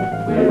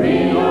 we're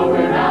in or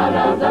we're out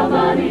of the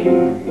money,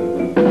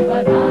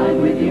 but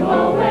I'm with you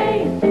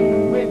always,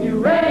 with you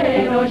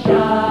rain or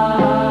shine.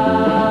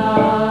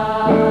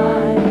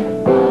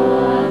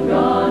 I'm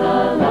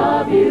gonna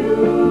love you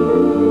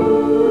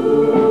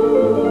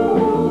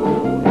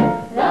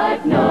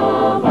like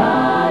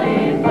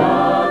nobody's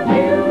loved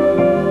you.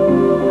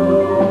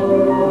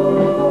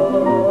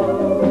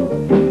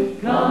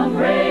 Come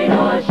rain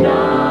or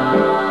shine.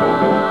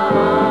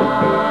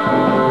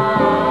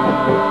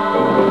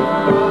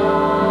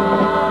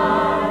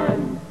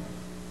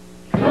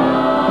 Come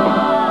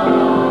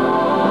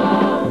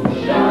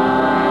shine.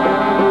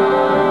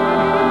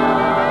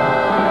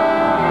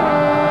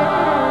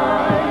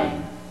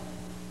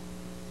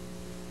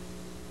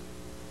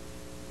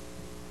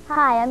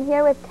 Hi, I'm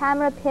here with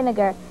Tamara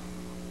Pinniger.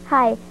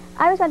 Hi,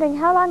 I was wondering,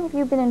 how long have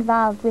you been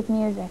involved with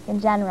music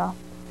in general?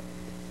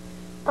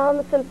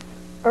 Since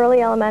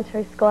early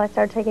elementary school, I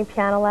started taking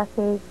piano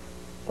lessons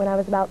when I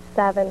was about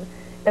 7,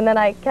 and then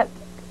I kept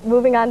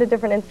moving on to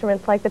different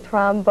instruments like the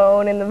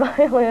trombone and the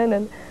violin,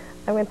 and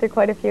I went through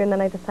quite a few, and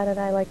then I decided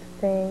I liked to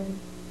sing.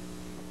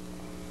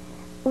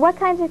 What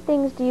kinds of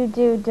things do you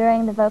do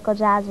during the vocal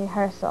jazz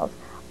rehearsals?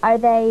 Are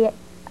they,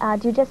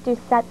 do you just do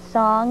set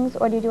songs,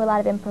 or do you do a lot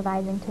of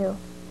improvising too?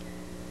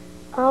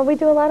 We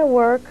do a lot of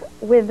work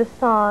with the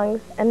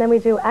songs, and then we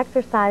do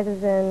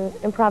exercises in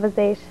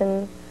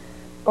improvisation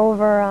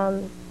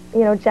over,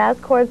 you know, jazz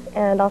chords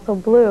and also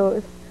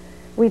blues.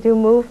 We do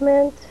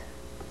movement,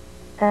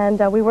 and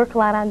we work a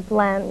lot on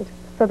blend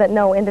so that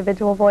no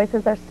individual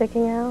voices are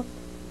sticking out.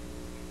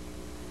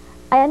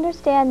 I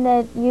understand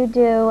that you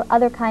do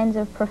other kinds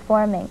of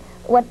performing.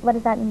 What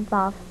does that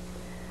involve?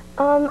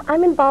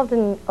 I'm involved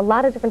in a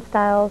lot of different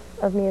styles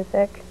of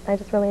music. I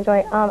just really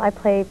enjoy. I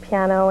play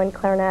piano and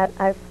clarinet.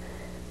 I've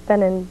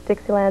been in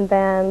Dixieland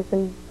bands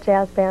and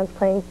jazz bands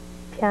playing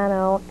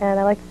piano, and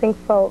I like to sing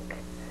folk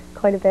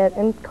quite a bit,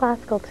 and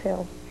classical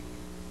too.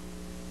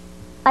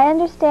 I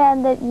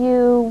understand that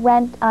you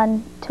went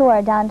on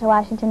tour down to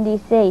Washington,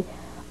 D.C.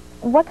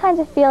 What kinds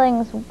of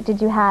feelings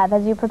did you have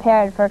as you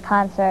prepared for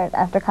concert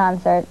after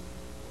concert?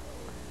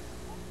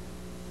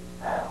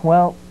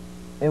 Well,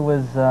 it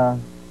was,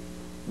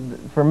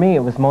 for me, it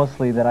was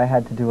mostly that I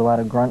had to do a lot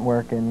of grunt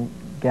work and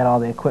get all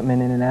the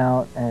equipment in and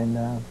out,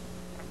 and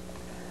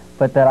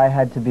but that I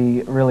had to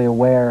be really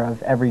aware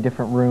of every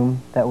different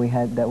room that we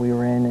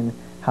were in, and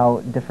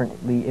how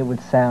differently it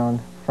would sound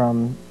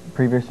from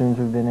previous rooms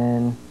we've been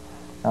in,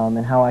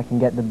 and how I can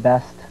get the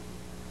best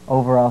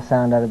overall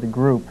sound out of the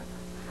group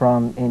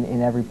from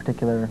in every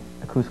particular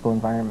acoustical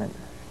environment.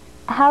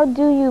 How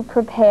do you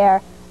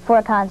prepare for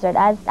a concert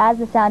as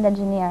the sound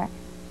engineer?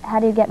 How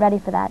do you get ready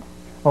for that?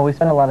 Well, we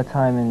spend a lot of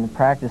time in the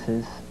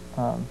practices,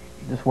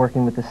 just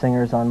working with the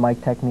singers on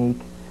mic technique,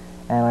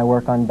 and I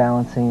work on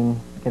balancing,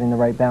 getting the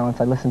right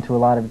balance. I listen to a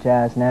lot of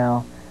jazz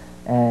now,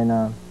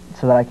 and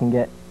so that I can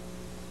get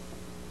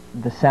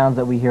the sounds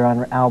that we hear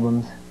on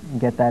albums and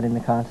get that in the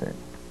concert.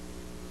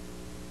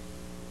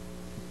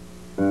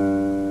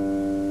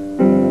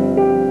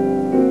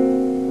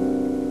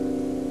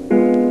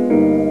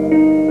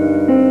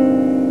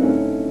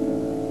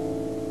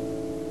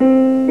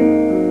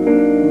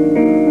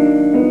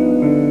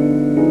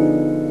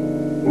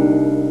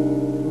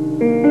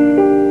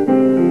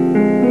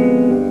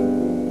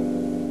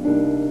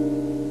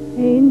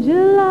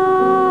 Angel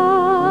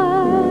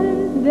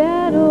eyes,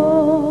 that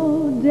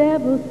old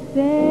devil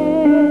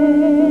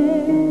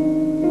stare,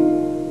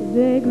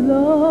 they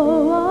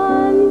glow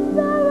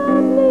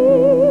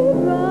unseverably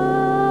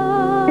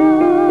bright.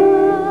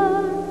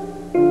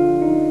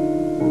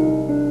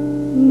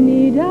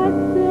 Need I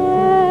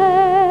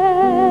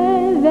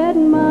say that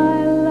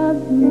my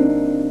love's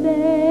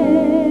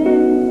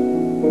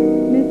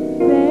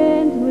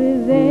misspent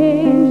with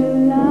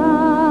angel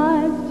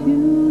eyes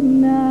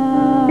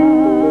tonight?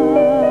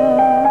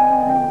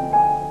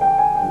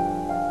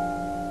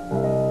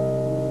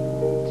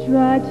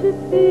 Try to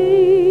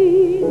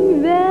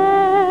think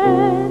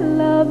that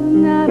love's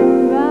not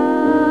around,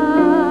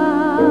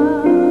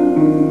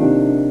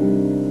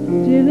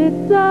 still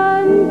it's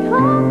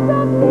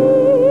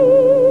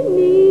uncomfortably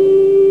near.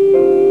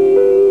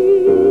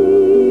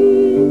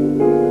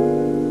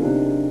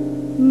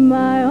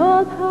 My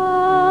old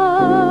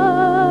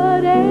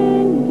heart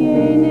ain't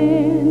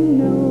gaining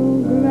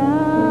no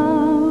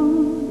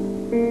ground,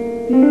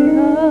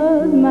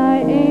 because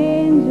my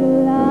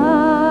angel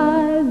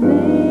eyes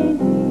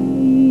ain't here.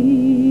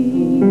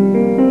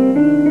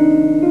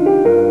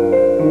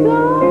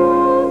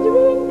 Don't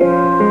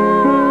regard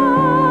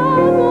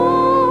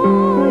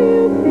all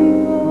you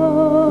people,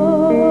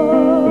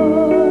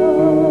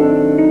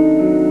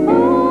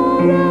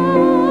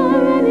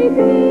 honor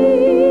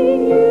anything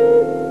you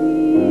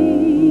see.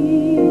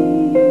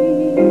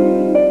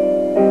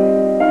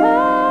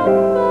 Have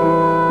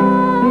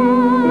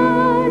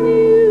fun,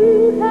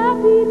 you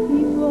happy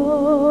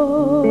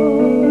people.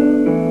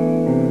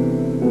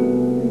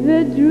 The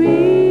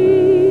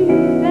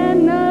dreams and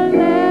the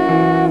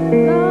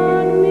laughs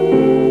on me.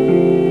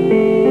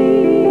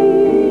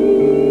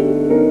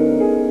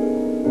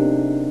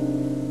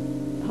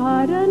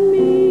 Pardon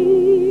me,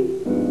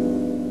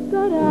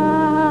 but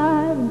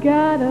I've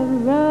gotta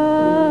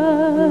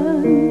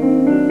run.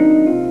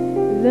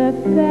 The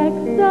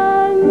facts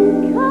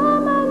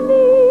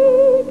uncommonly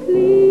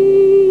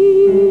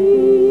clear.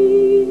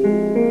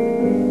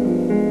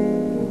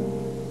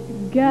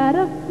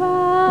 Gotta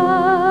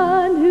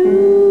find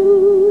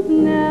who's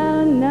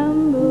now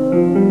number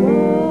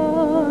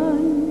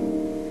one,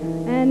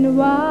 and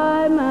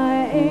why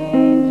my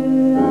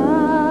angel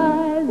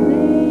eyes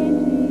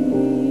ain't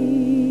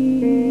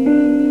here.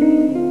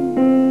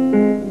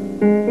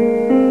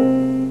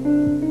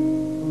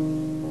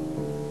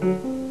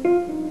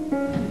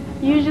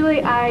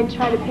 Usually I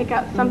try to pick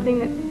out something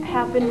that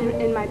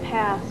happened in my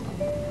past.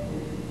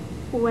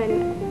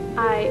 When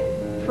I,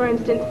 for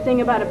instance,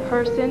 sing about a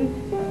person,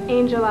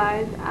 Angel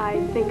Eyes, I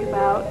think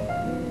about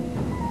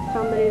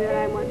somebody that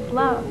I once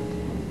loved.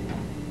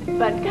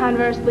 But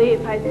conversely,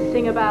 if I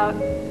sing about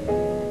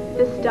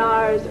the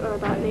stars or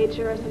about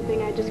nature or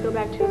something, I just go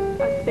back to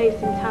a space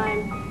and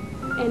time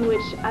in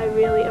which I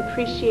really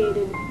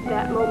appreciated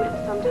that moment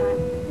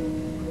sometimes.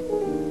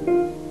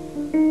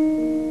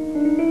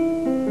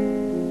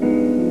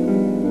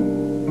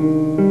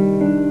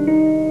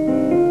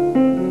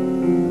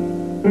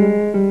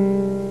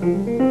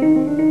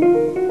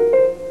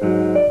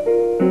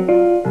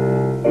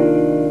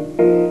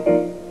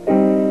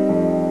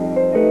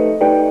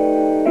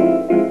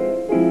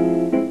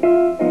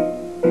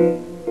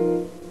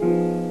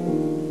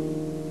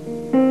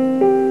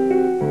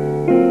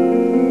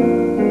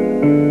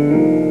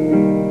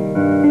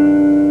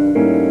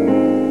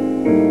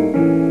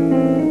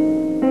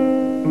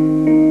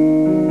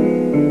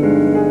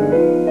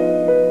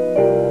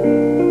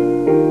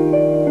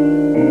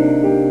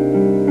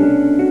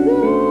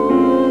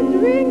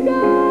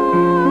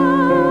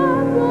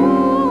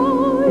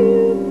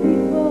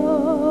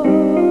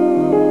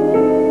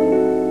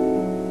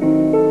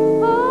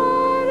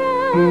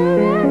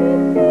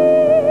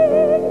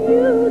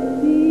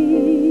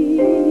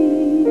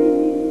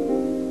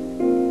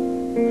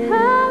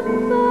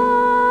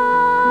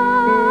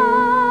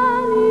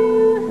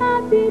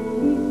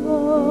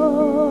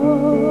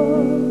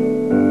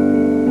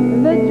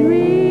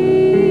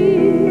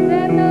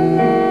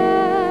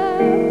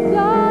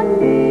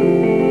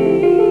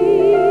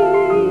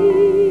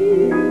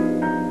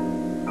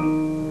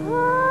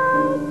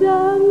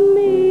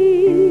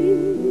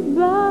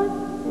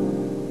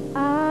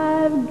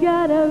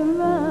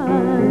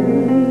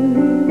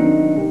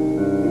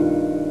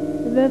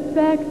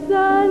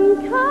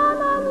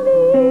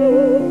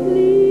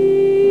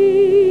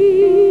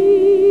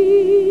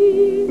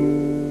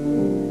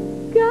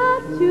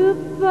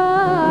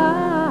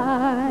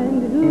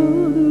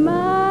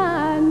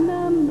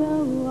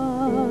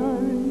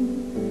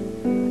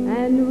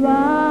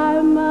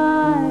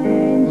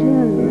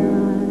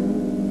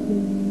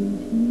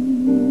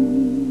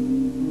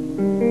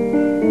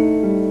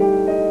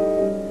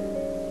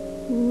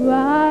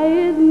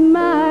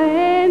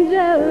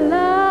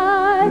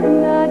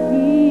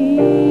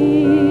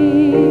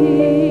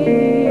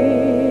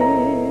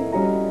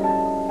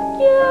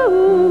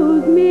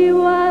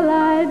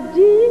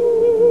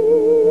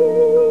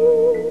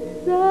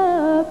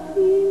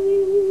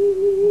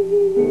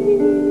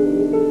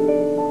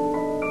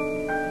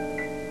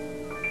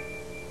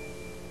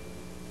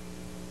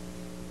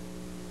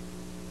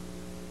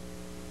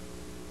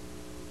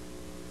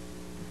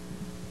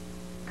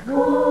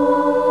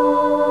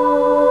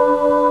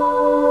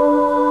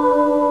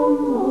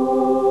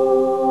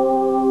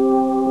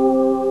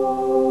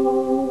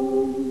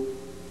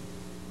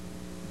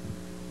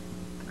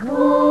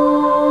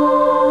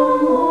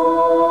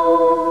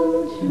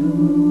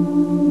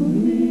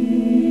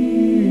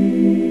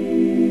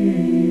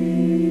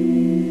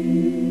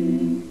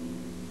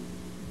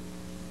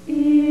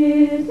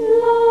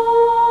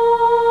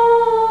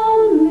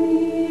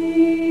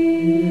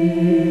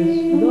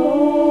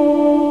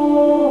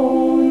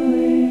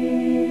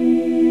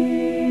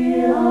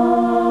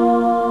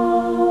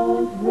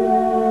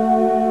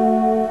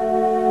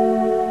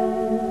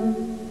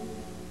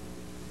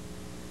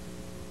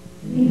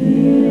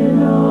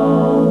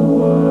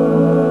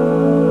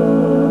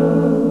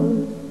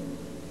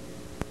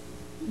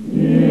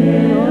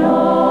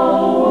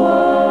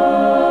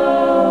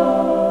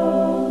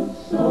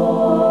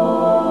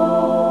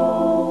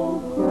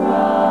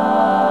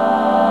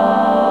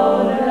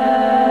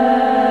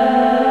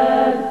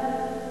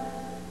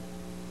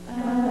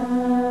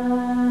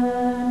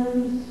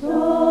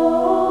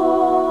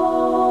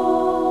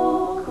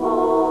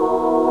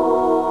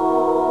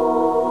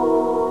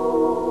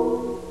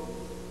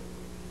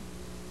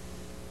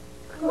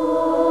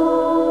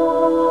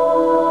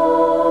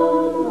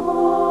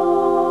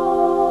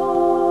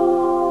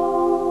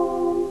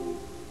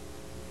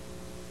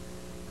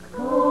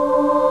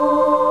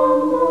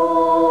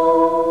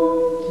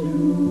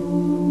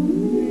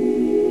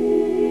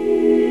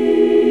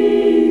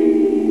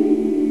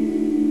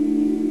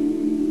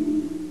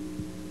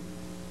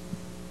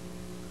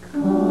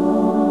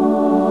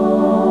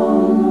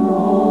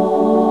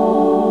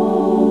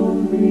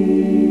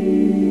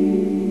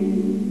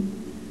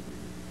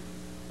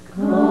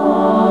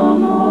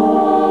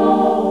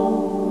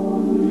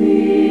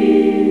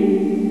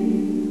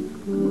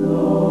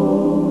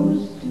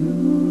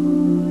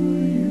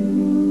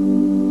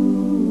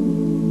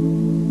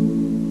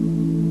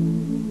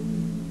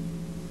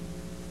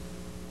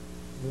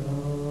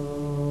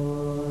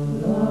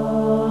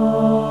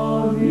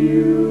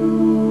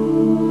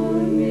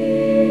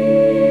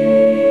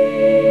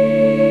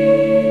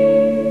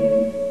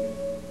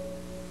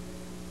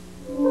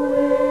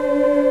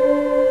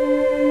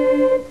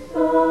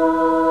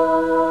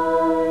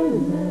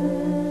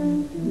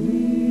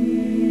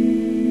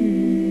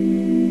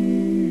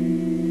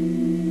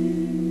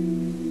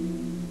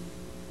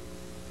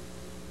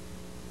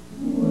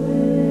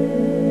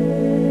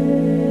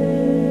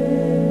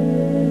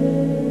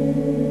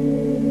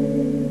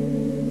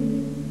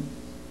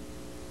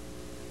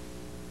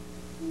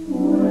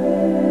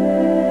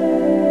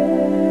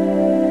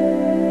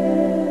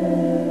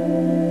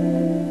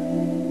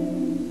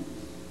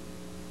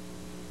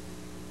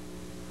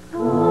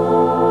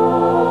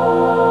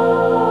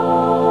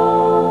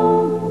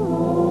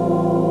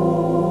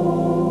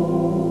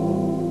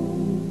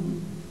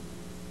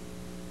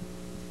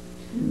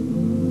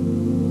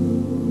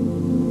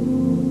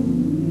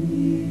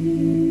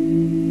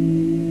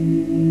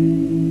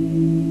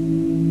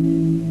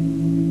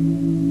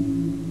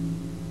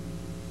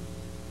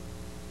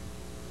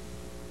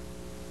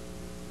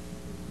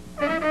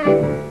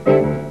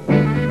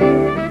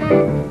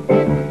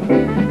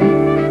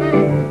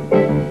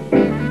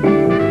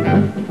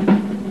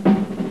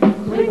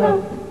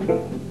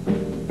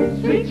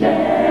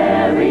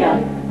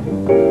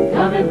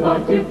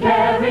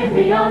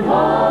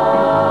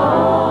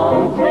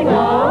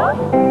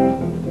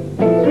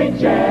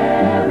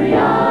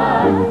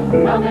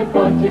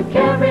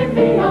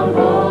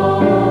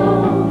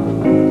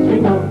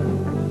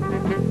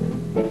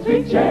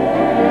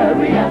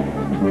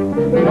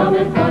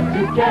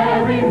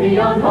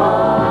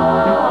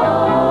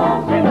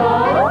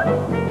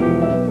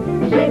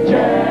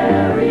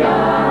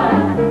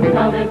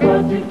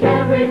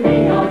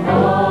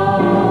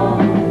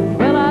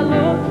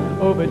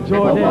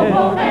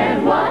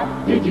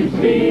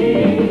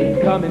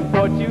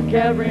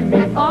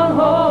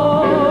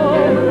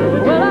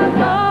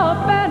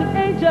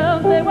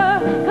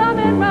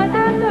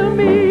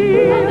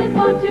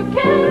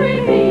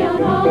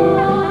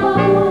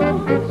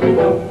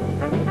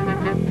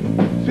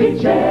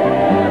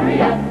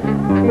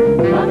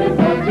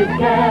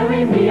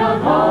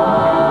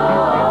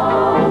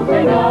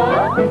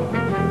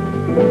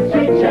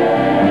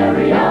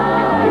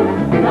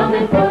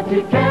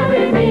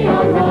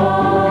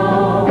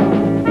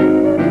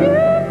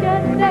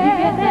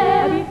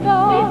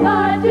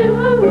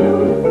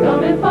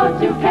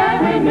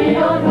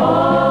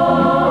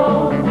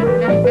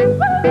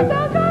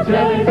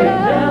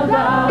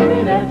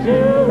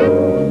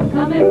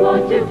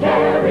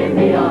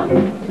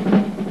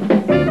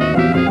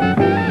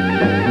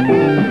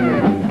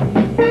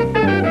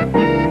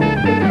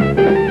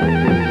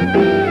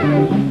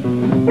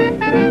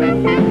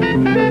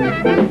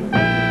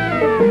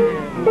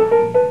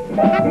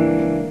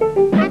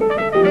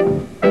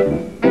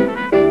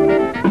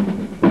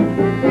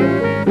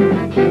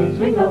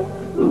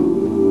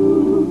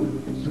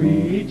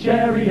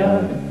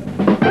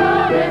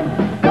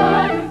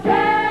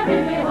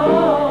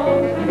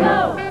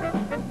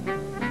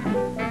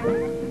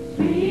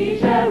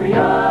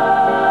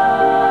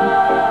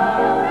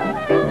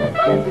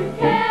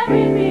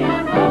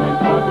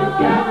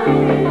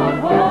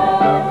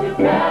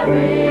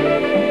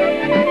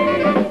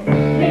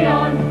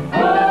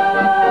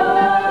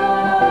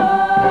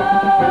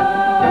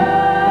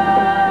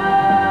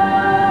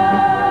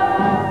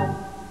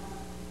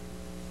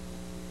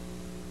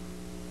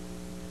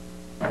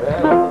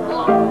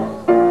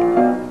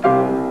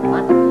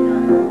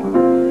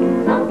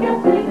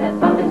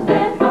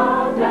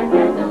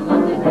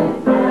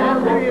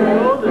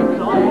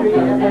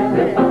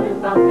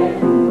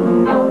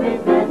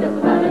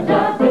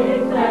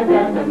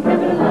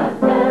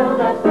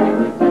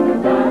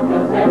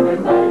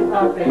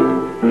 popping.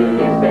 If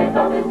you say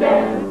pop is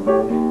dead,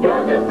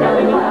 you're just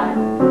telling a lie.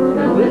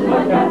 Cause this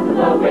one got to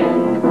blow in.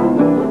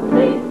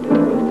 See,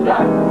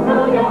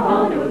 blow your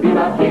horn, it would be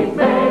my king.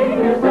 Make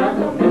your sound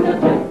so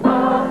music.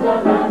 All so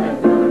loud and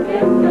good,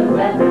 cause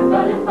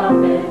everybody's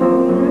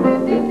popping.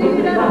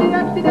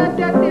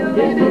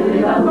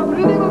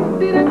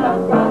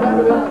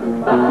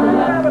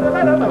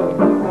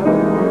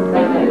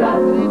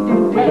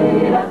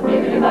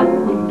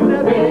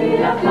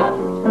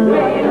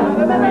 Wait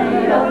up.